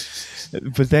off.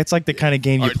 But that's like the kind of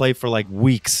game you Alright. play for like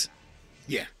weeks.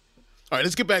 Yeah. All right,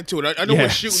 let's get back to it. I know Yeah, we're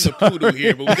shooting the poodoo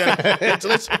here, but we got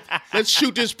let's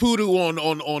shoot this poodoo on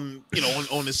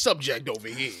the subject over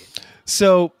here.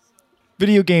 So,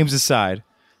 video games aside,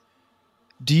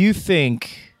 do you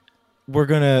think we're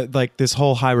gonna like this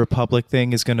whole High Republic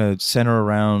thing is gonna center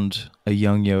around a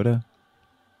young Yoda?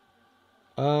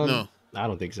 No. I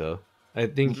don't think so. I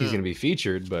think he's gonna be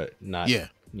featured, but not Yeah.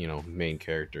 main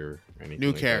character or anything. New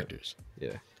like that. characters.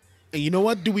 Yeah. And you know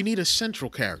what? Do we need a central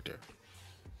character?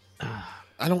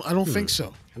 I don't think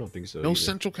so. I don't think so. No either.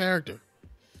 central character.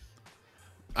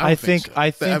 I don't so.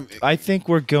 I think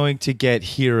we're going to get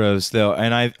heroes though,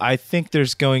 and I think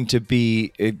there's going to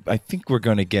be I think we're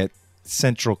going to get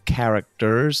central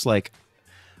characters like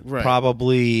Right.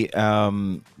 probably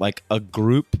like a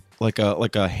group like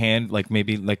a hand like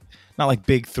maybe like not like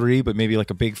big 3 but maybe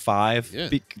like a big 5. Yeah.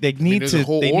 They need there's to a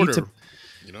whole they order, need to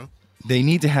you know. they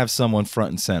need to have someone front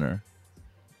and center.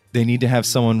 They need to have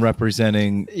someone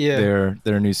representing Yeah.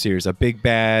 their new series. A big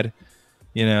bad,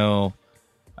 you know.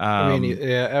 I mean,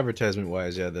 yeah, advertisement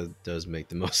wise, yeah, that does make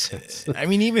the most sense. I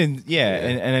mean, even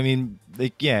and I mean,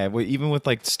 like, even with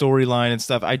like storyline and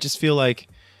stuff, I just feel like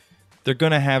they're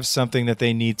gonna have something that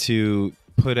they need to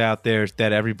put out there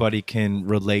that everybody can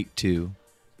relate to.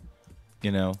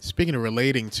 You know, Speaking of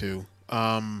relating to,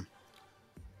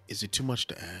 is it too much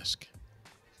to ask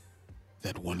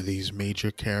that one of these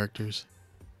major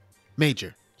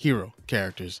hero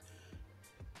characters,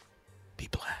 be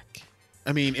black?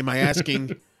 I mean, am I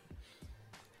asking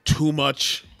too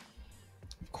much?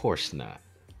 Of course not.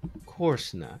 Of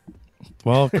course not.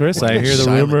 well, Chris, I hear the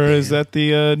Silent rumor is man. that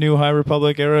the new High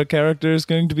Republic era character is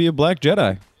going to be a black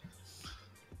Jedi.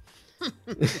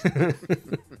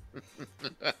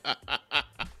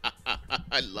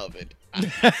 I love it.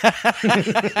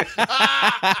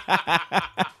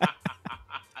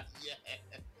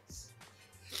 Yes.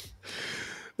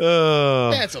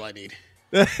 That's all I need.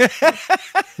 Let's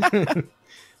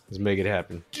make it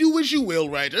happen. Do as you will,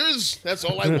 writers. That's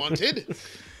all I wanted.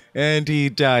 And he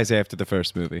dies after the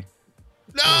first movie.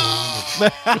 No.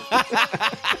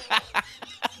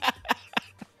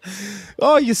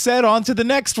 Oh, you said on to the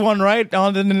next one, right?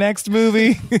 On to the next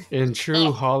movie. In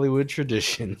true Hollywood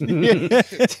tradition.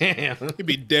 Damn. He'd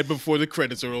be dead before the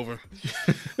credits are over.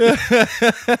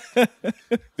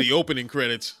 The opening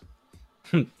credits.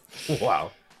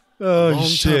 Wow. Oh Long time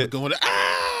shit! going.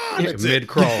 That's Mid it.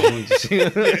 crawl.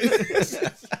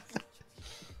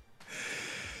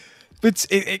 But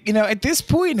at this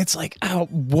point, it's like,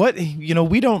 what?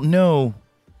 We don't know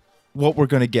what we're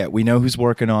gonna get. We know who's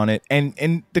working on it,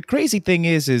 and the crazy thing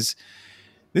is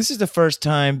this is the first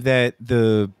time that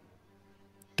the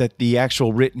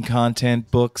actual written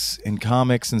content, books and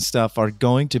comics and stuff, are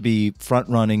going to be front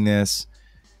running this,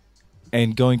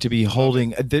 and going to be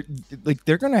holding.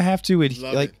 They're going to have to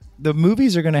the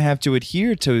movies are going to have to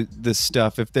adhere to this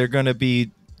stuff if they're going to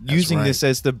be using right. this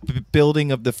as the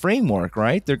building of the framework,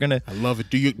 right? They're going to I love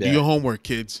it. Do your homework,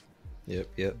 kids.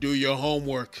 Yep. Do your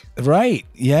homework. right,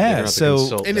 You're gonna yeah. have to So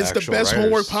consult And it's the actual best writers.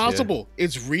 homework Yeah. possible.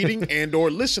 It's reading and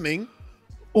or listening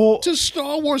well, to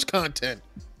Star Wars content.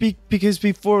 because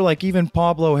before, like even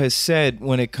Pablo has said,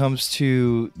 when it comes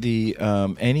to the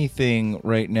anything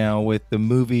right now with the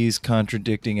movies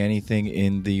contradicting anything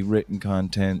in the written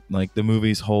content, like the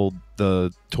movies hold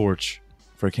the torch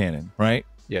for canon, right?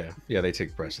 Yeah, they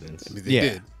take precedence. I mean, they Yeah.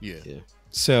 did. Yeah.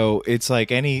 So it's like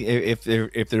if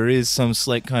there is some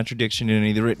slight contradiction in any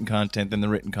of the written content, then the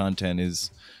written content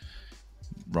is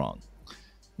wrong.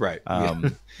 Right.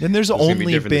 Then there's It's gonna be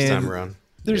only different this time been around.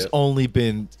 there's Yep. only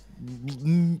been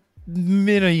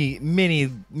many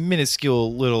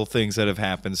minuscule little things that have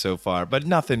happened so far, but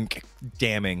nothing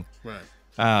damning. Right.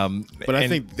 But I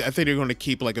think they're going to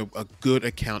keep like a good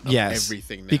account of Yes,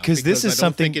 everything now. because this is I don't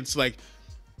something- think it's like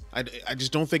I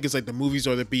just don't think it's like the movies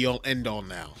are the be all end all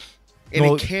now, and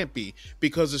Well- it can't be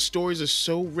because the stories are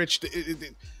so rich.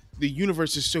 The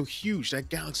universe is so huge. That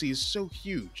galaxy is so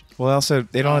huge. well, also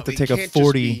they don't have to It take a can't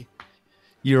just be-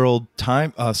 40-year-old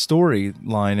time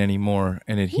storyline anymore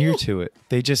and adhere to it.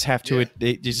 They just have to Yeah.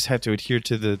 they just have to adhere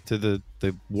to the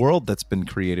world that's been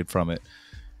created from it,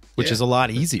 which Yeah. is a lot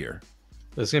easier.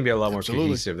 It's going to be a lot more Absolutely.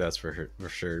 cohesive, that's for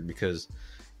sure. Because,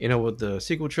 with the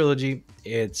sequel trilogy,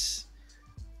 it's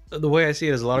the way I see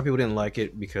it is a lot of people didn't like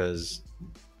it because,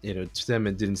 to them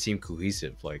it didn't seem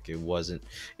cohesive. Like it wasn't,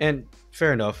 and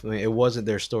fair enough. I mean, it wasn't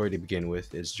their story to begin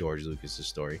with. It's George Lucas's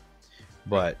story.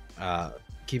 But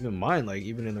keep in mind, like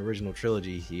even in the original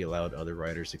trilogy, he allowed other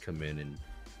writers to come in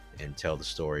and tell the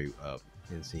story,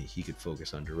 and see he could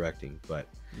focus on directing. But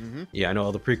yeah, I know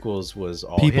all the prequels was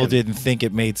all People him. didn't think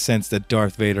it made sense that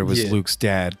Darth Vader was Yeah. Luke's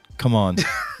dad. Come on.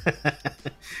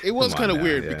 It was Come on kind of now,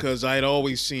 weird yeah. because I had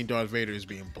always seen Darth Vader as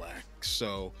being black.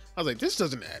 So I was like, this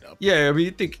doesn't add up. Yeah, I mean,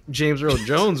 you think James Earl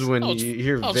Jones when I was- you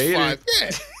hear I was Vader. 5.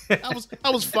 Yeah. I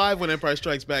was 5 when Empire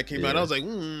Strikes Back came out. Yeah. I was like,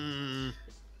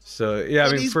 So yeah, I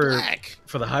but mean, he's for black.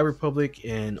 the High Republic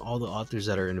and all the authors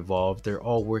that are involved, they're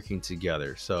all working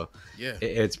together. So Yeah.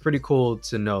 it's pretty cool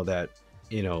to know that,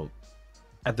 you know,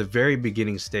 at the very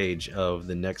beginning stage of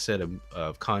the next set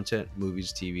of content,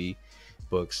 movies, TV,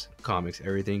 books, comics,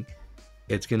 everything,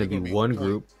 it's going to They're be gonna be one on point.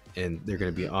 group, and they're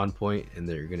going to be on point, and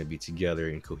they're going to be together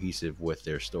and cohesive with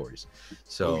their stories.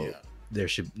 So Oh, yeah. there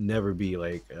should never be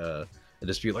like a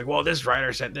dispute, like, well, this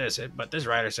writer said this, but this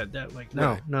writer said that. Like,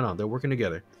 no, Right. no, they're working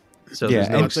together. So Yeah, there's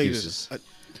and no I'll tell you excuses. this.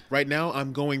 Right now,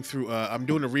 I'm going through. I'm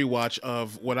doing a rewatch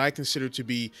of what I consider to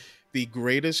be the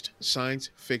greatest science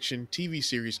fiction TV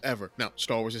series ever. Now,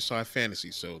 Star Wars is sci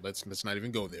fantasy, so let's not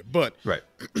even go there. But Right.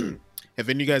 have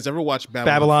any of you guys ever watched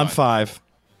Babylon 5.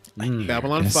 Mm.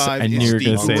 Babylon Yes, 5 I knew you is were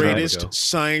gonna the say that. greatest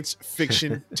science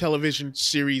fiction television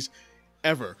series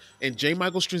ever. And J.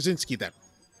 Michael Straczynski, that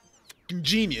fucking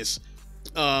genius,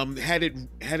 had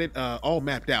it all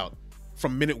mapped out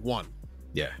from minute one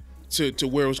Yeah. to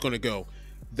where it was going to go.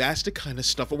 That's the kind of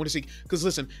stuff I want to see. Because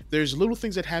listen, there's little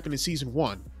things that happen in season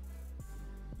 1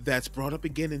 that's brought up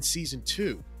again in season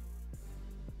 2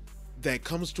 that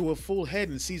comes to a full head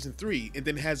in season 3 and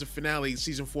then has a finale in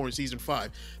season 4 and season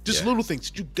 5. Just Yeah. little things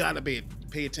that you gotta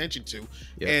pay attention to.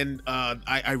 Yeah. And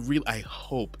I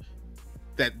hope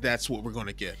that's what we're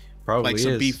gonna get. Probably Like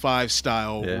some is. B5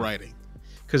 style Yeah. writing.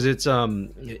 Because it's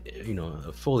you know,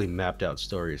 a fully mapped out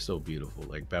story is so beautiful.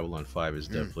 Like Babylon 5 is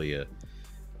definitely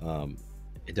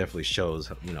it definitely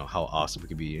shows, you know, how awesome it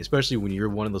could be, especially when you're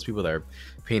one of those people that are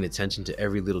paying attention to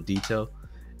every little detail,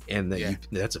 and that Yeah.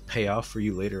 that's a payoff for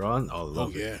you later on. I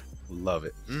love it. Yeah. Love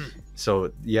it. Mm.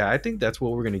 So yeah, I think that's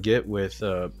what we're gonna get with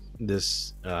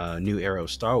this new era of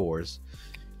Star Wars.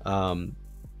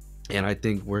 And I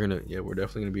think we're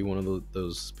definitely gonna be one of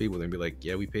those people that be like,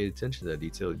 yeah, we paid attention to that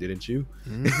detail, didn't you?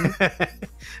 I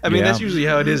mean, Yeah. that's usually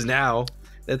how it is now.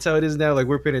 That's how it is now. Like,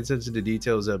 we're paying attention to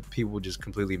details that people just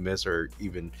completely miss or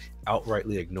even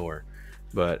outrightly ignore.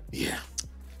 But Yeah.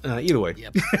 either way,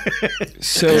 Yep.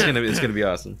 So it's gonna be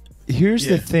awesome. here's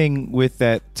Yeah. the thing with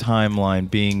that timeline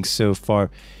being so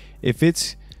far. If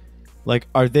it's like,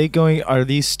 are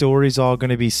these stories all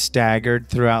going to be staggered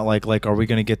throughout? Like, are we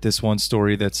going to get this one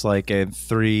story that's like a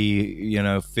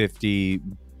 350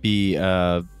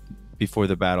 before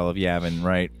the Battle of Yavin,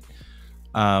 right?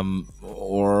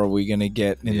 Or are we going to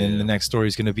get, and then Yeah. the next story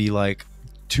is going to be like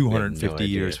 250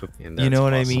 years. And You know that's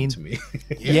what I awesome mean? to me.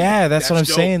 Yeah, that's what I'm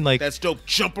dope. saying. Like, that's dope.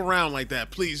 Jump around like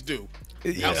that, please do.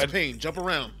 House of Pain, jump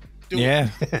around. Do yeah,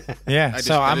 yeah. it.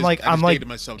 So I'm like, dated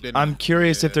myself, didn't I'm I?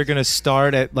 curious if Yeah. they're gonna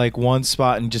start at like one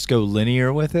spot and just go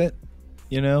linear with it,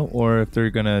 you know, or if they're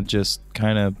gonna just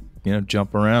kind of, you know,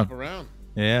 jump around. jump around,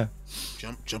 Yeah,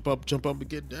 jump up, and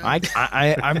get down.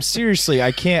 I'm seriously,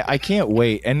 I can't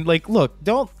wait. And like, look,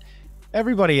 don't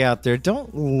everybody out there,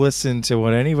 don't listen to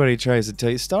what anybody tries to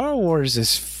tell you. Star Wars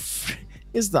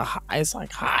it's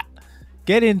like hot.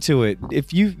 Get into it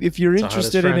if you're It's the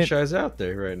hottest interested in it. franchise out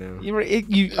there right now.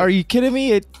 Are you kidding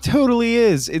me? It totally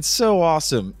is. It's so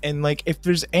awesome. And like, if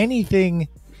there's anything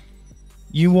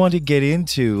you want to get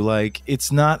into, like,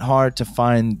 it's not hard to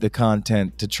find the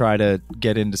content to try to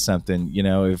get into something. You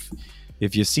know, if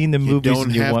you've seen the you movies don't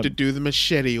and you have want to do the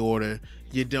machete order.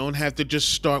 You don't have to just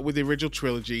start with the original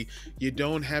trilogy. You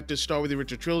don't have to start with the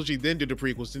original trilogy, then do the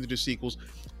prequels, then do the sequels.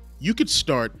 You could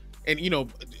start, and you know,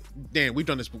 Dan, we've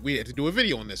done this, but we had to do a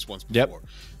video on this once Yep. before.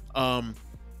 And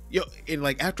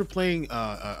like after playing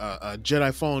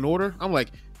Jedi Fallen Order, I'm like,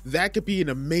 that could be an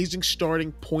amazing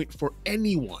starting point for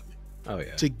anyone Oh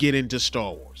yeah. to get into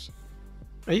Star Wars.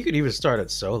 You could even start at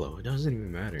Solo. It doesn't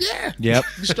even matter. Yeah, Yep.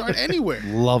 you start anywhere.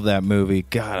 Love that movie.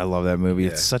 God, I love that movie. Yeah.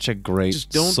 It's such a great Just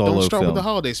don't solo start film. with the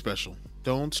holiday special.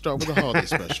 Don't start with the holiday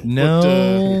special.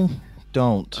 No,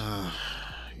 don't.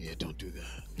 Yeah, don't do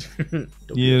that.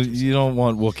 You don't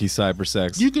want Wookiee cyber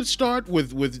sex. You could start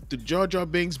with the Jar Jar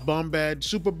Binks Bombad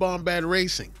Super Bombad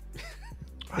Racing.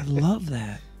 I love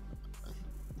that.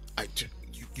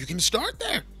 You can start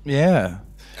there. Yeah.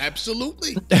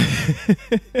 Absolutely.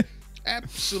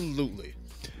 Absolutely.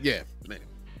 Yeah. Man.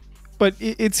 But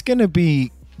it's gonna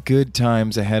be good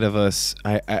times ahead of us.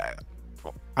 I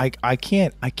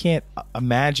can't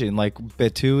imagine, like,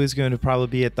 Batuu is going to probably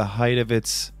be at the height of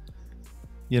its,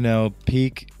 you know,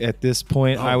 peak at this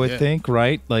point. Oh, I would yeah. think,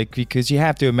 right? Like, because you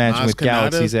have to imagine Maz with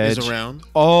Kanata Galaxy's Edge. is around.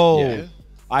 Oh, Yeah.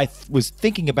 I was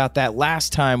thinking about that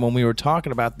last time when we were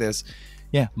talking about this.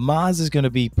 Yeah, Maz is going to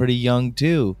be pretty young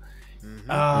too.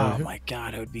 Oh my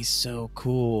god, it would be so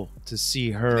cool to see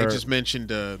her. They just mentioned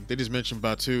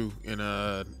Batu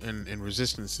in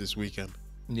Resistance this weekend.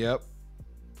 Yep.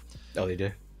 Oh, they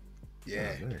did.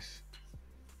 Yeah. Oh, nice.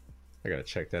 I gotta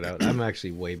check that out. I'm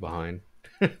actually way behind.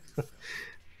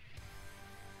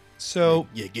 So,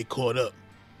 Yeah, get caught up.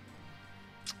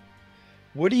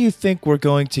 what do you think we're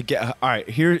going to get? All right,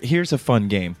 here's a fun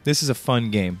game. This is a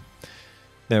fun game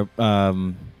that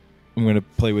I'm going to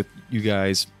play with you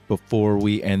guys before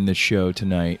we end the show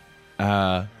tonight.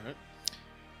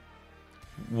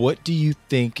 What do you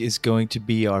think is going to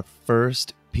be our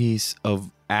first piece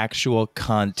of actual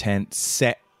content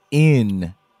set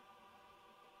in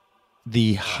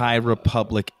the High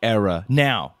Republic era?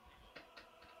 Now,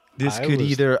 this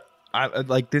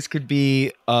this could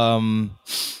be I'm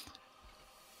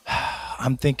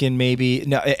thinking maybe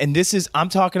no, and I'm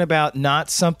talking about not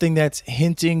something that's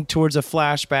hinting towards a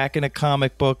flashback in a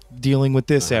comic book dealing with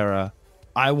this era.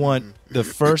 I want the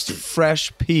first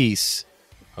fresh piece.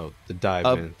 Oh, the dive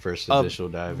in, first official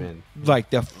dive in. Like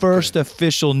the first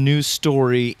official news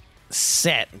story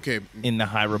set Okay. in the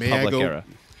High Republic era.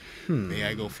 May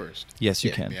I go first? Yes,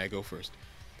 you can. May I go first?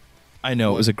 I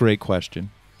know, it was a great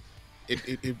question.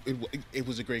 It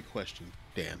was a great question,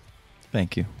 Dan.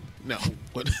 Thank you. No,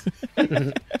 but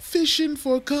fishing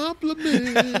for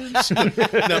compliments.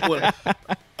 No,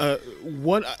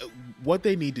 what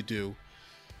they need to do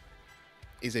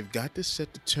is they've got to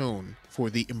set the tone for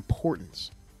the importance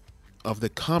of the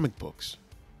comic books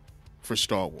for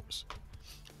Star Wars.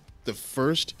 The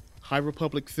first High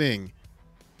Republic thing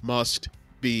must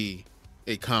be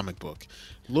a comic book.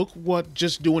 Look what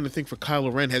just doing the thing for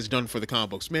Kylo Ren has done for the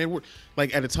comic books. Man, we're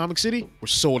like at Atomic City, we're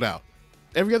sold out.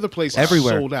 Every other place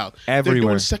Everywhere. is sold out. Everywhere. They're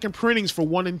doing second printings for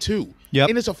 1 and 2. Yep.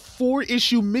 And it's a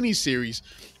 4-issue miniseries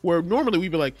where normally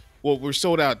we'd be like, well, we're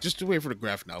sold out. Just to wait for the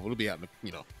graphic novel. It'll be out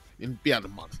in be out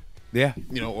in a month. Yeah.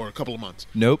 Or a couple of months.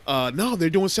 Nope. No, they're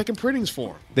doing second printings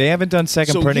for them. They haven't done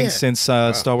second So, printing yeah. since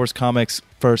Star Wars comics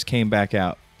first came back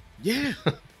out, Yeah.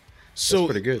 So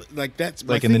pretty good. Like that's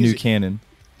my like in the thing new is, canon.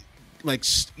 like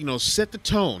set the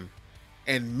tone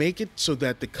and make it so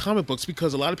that the comic books,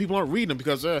 because a lot of people aren't reading them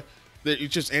because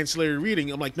it's just ancillary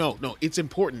reading. I'm like, no, it's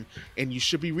important, and you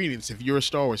should be reading this if you're a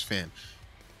Star Wars fan.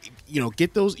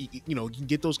 Get those, you can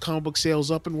get those comic book sales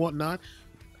up and whatnot.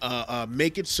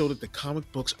 Make it so that the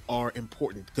comic books are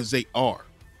important, because they are.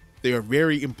 They are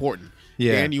very important.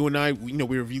 Yeah. Dan, you and I, we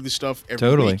review this stuff every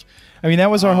Totally. week. I mean, that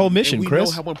was our whole And mission, we Chris.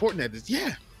 know how important that is.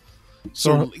 Yeah.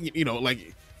 So,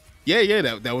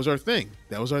 that was our thing.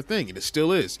 That was our thing, and it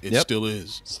still is. It Yep. still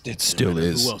is. It still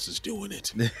is. Who else is doing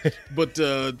it? But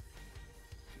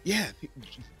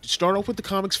start off with the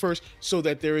comics first, so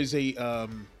that there is a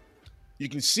you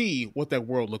can see what that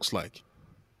world looks like.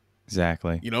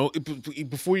 Exactly.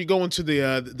 Before you go into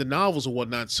the novels or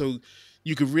whatnot, so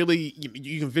you can really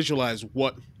you can visualize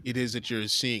what it is that you're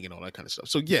seeing and all that kind of stuff.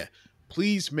 So yeah,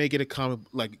 please make it a comic,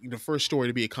 like the first story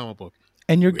to be a comic book.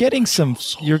 And you're getting some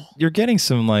you're getting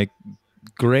some like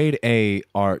grade A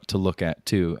art to look at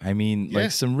too. I mean, Yeah.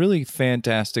 like some really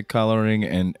fantastic coloring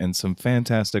and some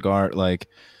fantastic art. Like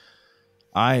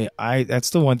I that's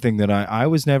the one thing that I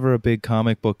was never a big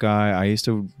comic book guy. I used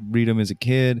to read them as a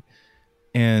kid,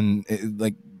 and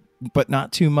but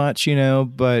not too much,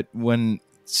 But when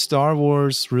Star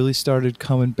Wars really started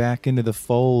coming back into the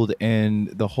fold, and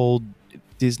the whole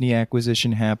Disney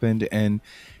acquisition happened, and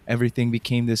everything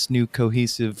became this new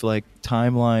cohesive like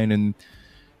timeline and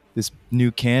this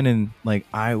new canon, like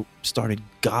I started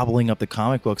gobbling up the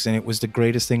comic books, and it was the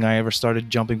greatest thing I ever started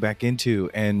jumping back into.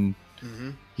 And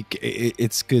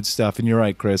it's good stuff. And you're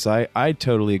right, Chris. I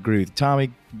totally agree with you.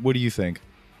 Tommy, what do you think?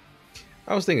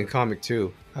 I was thinking comic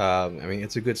too. I mean,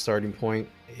 it's a good starting point,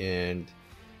 and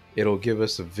it'll give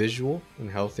us a visual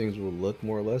and how things will look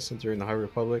more or less during the High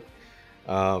Republic.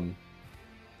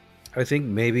 I think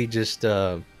maybe just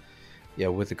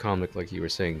with the comic, like you were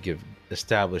saying,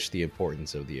 establish the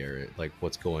importance of the era, like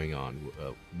what's going on,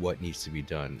 what needs to be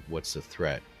done, what's the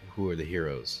threat, who are the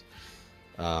heroes,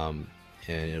 and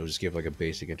it'll just give like a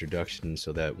basic introduction,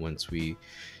 so that once we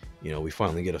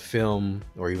finally get a film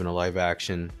or even a live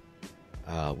action,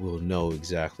 we'll know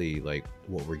exactly like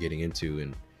what we're getting into,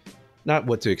 and not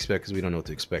what to expect, because we don't know what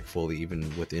to expect fully, even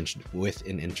with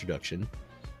an introduction.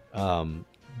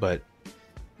 But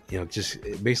just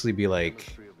basically be like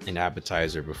an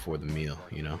appetizer before the meal.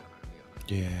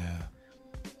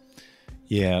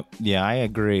 Yeah, I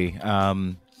agree.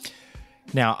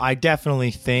 Now, I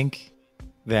definitely think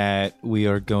that we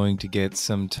are going to get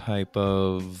some type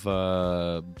of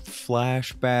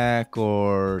flashback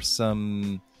or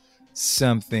something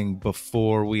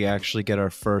before we actually get our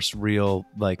first real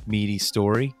like meaty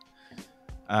story.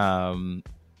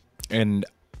 And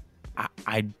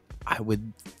I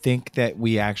would think that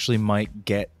we actually might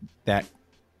get that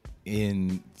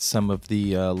in some of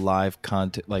the live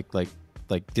content,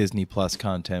 like Disney Plus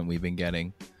content we've been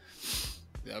getting.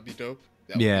 That'd be dope.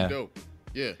 That would be dope.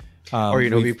 Yeah. Or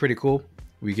it'd be pretty cool.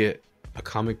 We get a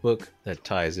comic book that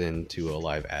ties into a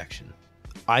live action.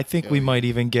 I think we might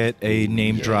even get a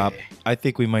name drop. I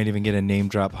think we might even get a name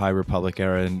drop High Republic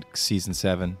era in season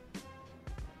 7.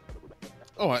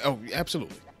 Oh,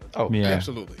 absolutely. Oh, yeah,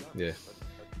 absolutely. Yeah.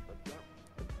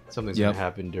 Something's gonna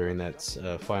happen during that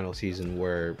final season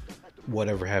where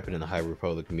whatever happened in the High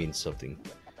Republic means something.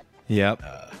 Yep.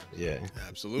 Yeah.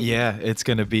 Absolutely. Yeah, it's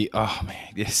gonna be. Oh man,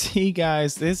 you see,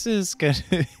 guys, this is gonna.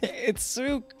 It's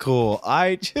so cool.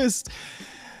 I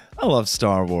love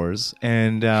Star Wars,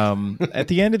 and at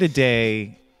the end of the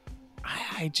day,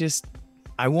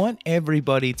 I want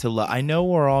everybody to love. I know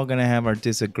we're all gonna have our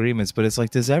disagreements, but it's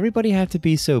like, does everybody have to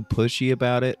be so pushy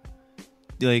about it?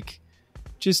 Like,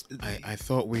 just. I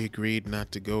thought we agreed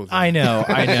not to go there. I know.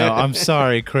 I'm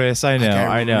sorry, Chris. I know.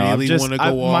 I really wanna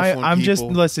go off on I'm just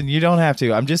people. listen. You don't have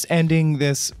to. I'm just ending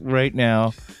this right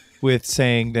now with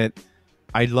saying that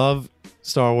I love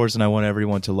Star Wars and I want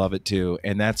everyone to love it too.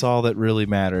 And that's all that really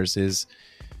matters is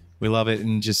we love it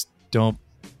and just don't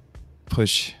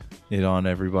push it on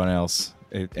everyone else.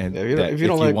 And if you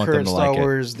don't like current Star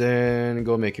Wars, then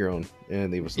go make your own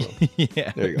and leave us alone.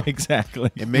 Yeah, there you go.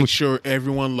 Exactly. And make sure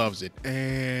everyone loves it.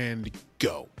 And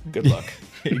go. Good luck.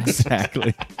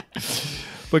 Exactly.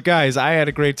 But guys, I had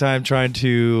a great time trying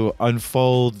to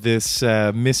unfold this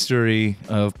mystery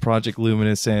of Project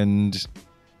Luminous and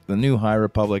the new High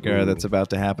Republic era that's about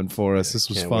to happen for us. This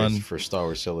was Can't fun. wait for Star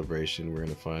Wars Celebration. We're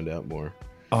gonna find out more.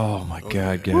 Oh my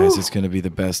God, guys, it's going to be the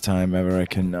best time ever. I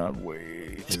cannot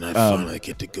wait. And I finally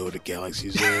get to go to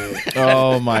Galaxy's Edge.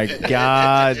 Oh my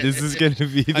God, this is going to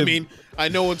be the... I mean, I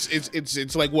know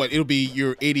it's like what? It'll be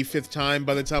your 85th time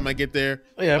by the time I get there.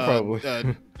 Yeah, probably.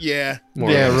 Yeah.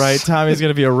 Yeah, right. Tommy's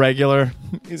going to be a regular.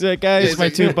 He's like, guys, my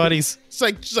two buddies. It's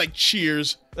like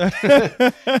Cheers.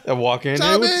 I walk in.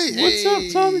 Tommy! Hey, what's up,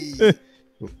 Tommy?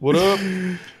 What up?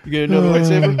 You get another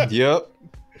lightsaber? Yep.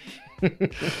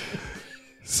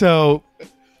 So,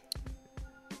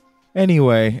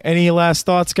 anyway, any last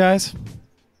thoughts, guys?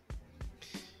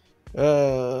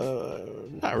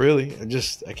 Not really.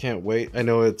 I can't wait. I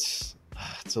know it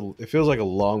feels like a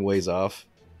long ways off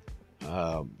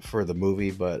for the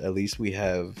movie, but at least we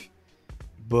have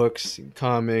books and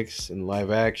comics and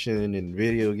live action and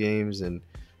video games and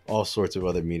all sorts of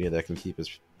other media that can keep us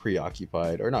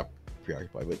preoccupied, or not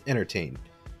preoccupied, but entertained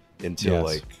until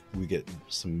like we get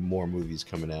some more movies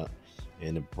coming out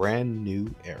in a brand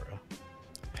new era.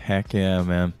 Heck yeah,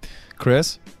 man.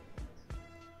 Chris?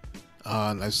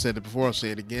 I've said it before, I'll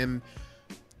say it again.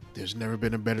 There's never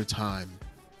been a better time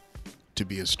to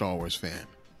be a Star Wars fan.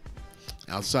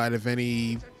 Outside of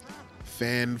any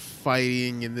fan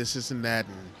fighting and this and that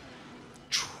and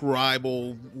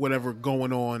tribal whatever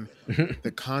going on,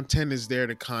 the content is there.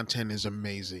 The content is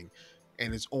amazing.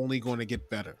 And it's only going to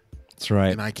get better. That's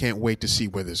right. And I can't wait to see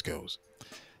where this goes.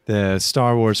 The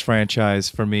Star Wars franchise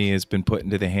for me has been put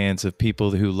into the hands of people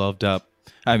who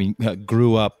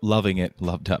grew up loving it,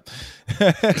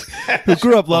 who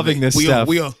grew up loving this stuff.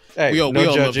 We all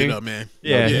loved it up, man.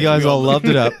 Yeah, you guys all loved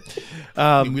it up.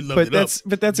 We loved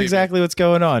But that's exactly what's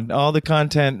going on. All the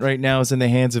content right now is in the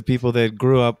hands of people that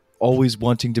grew up always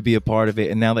wanting to be a part of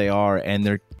it, and now they are,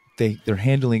 and they're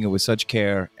handling it with such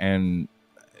care, and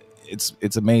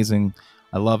it's amazing.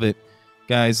 I love it,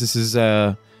 guys. This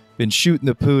has been Shooting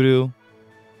the Poodoo.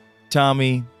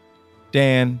 Tommy,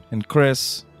 Dan, and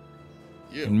Chris.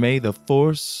 Yeah. And may the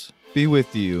Force be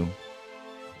with you.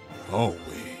 Always.